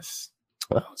watching this?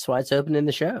 Well, that's why it's opening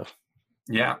the show.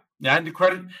 Yeah. And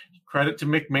credit to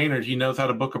Mick Maynard. He knows how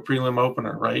to book a prelim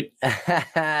opener, right?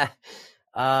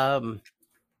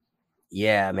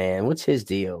 Yeah, man. What's his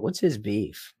deal? What's his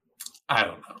beef? I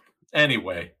don't know.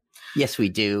 Anyway. Yes, we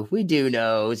do. We do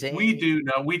know. Zane. We do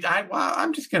know.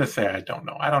 I'm just going to say I don't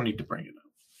know. I don't need to bring it up.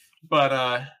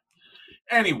 But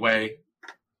anyway,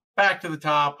 back to the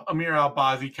top. Amir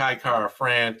Albazi, Kai Kara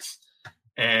France.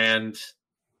 And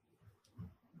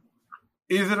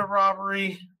is it a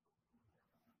robbery?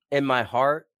 In my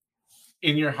heart.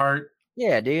 In your heart?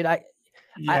 Yeah, dude. I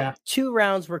 2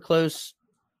 rounds were close.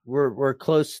 Were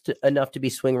close to enough to be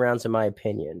swing rounds, in my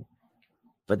opinion.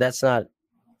 But that's not.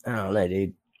 I don't know,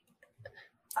 dude.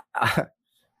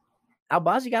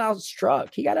 Albazi got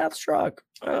outstruck. He got outstruck.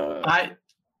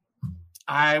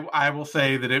 I will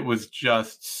say that it was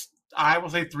just. I will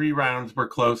say 3 rounds were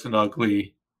close and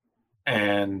ugly,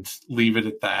 and leave it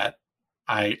at that.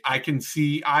 I can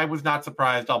see. I was not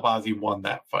surprised Albazi won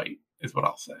that fight, is what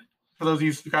I'll say. For those of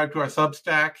you subscribed to our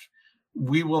Substack,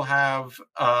 we will have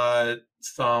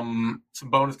some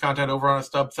bonus content over on a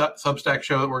Substack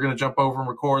show that we're going to jump over and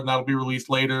record, and that'll be released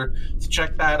later. So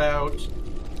check that out.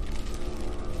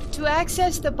 To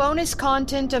access the bonus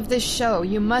content of this show,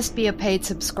 you must be a paid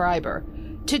subscriber.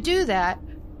 To do that,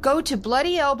 go to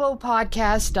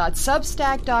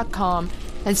bloodyelbowpodcast.substack.com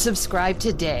and subscribe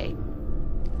today.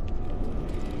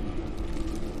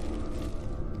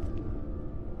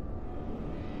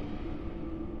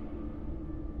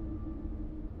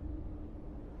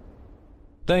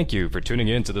 Thank you for tuning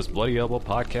in to this Bloody Elbow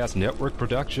Podcast Network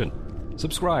production.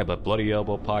 Subscribe at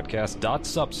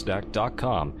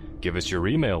bloodyelbowpodcast.substack.com. Give us your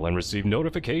email and receive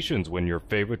notifications when your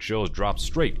favorite shows drop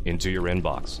straight into your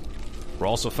inbox. We're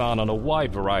also found on a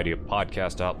wide variety of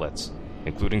podcast outlets,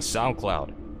 including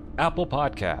SoundCloud, Apple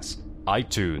Podcasts,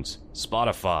 iTunes,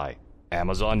 Spotify,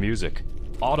 Amazon Music,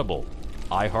 Audible,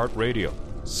 iHeartRadio,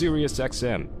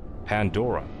 SiriusXM,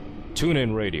 Pandora,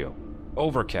 TuneIn Radio,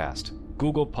 Overcast,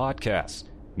 Google Podcasts,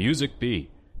 Music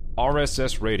B,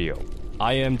 RSS Radio,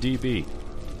 IMDb,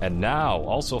 And now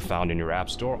also found in your app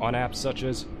store on apps such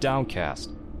as Downcast,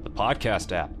 the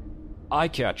podcast app,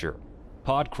 iCatcher,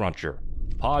 Podcruncher,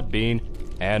 Podbean,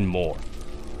 and more.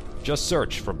 Just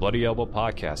search for Bloody Elbow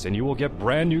Podcast and you will get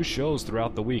brand new shows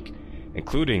throughout the week,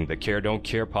 including the Care Don't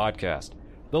Care podcast,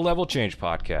 the Level Change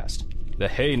podcast, the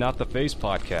Hey Not the Face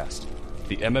podcast,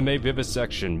 the MMA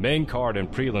Vivisection main card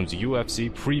and prelims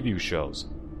UFC preview shows,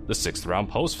 the 6th Round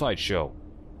Post-Fight Show,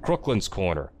 Crooklyn's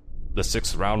Corner, the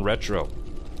 6th Round Retro,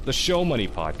 the Show Money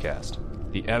podcast,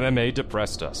 the MMA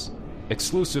Depressed Us,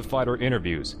 exclusive fighter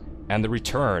interviews, and the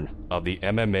return of the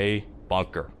MMA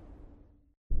Bunker.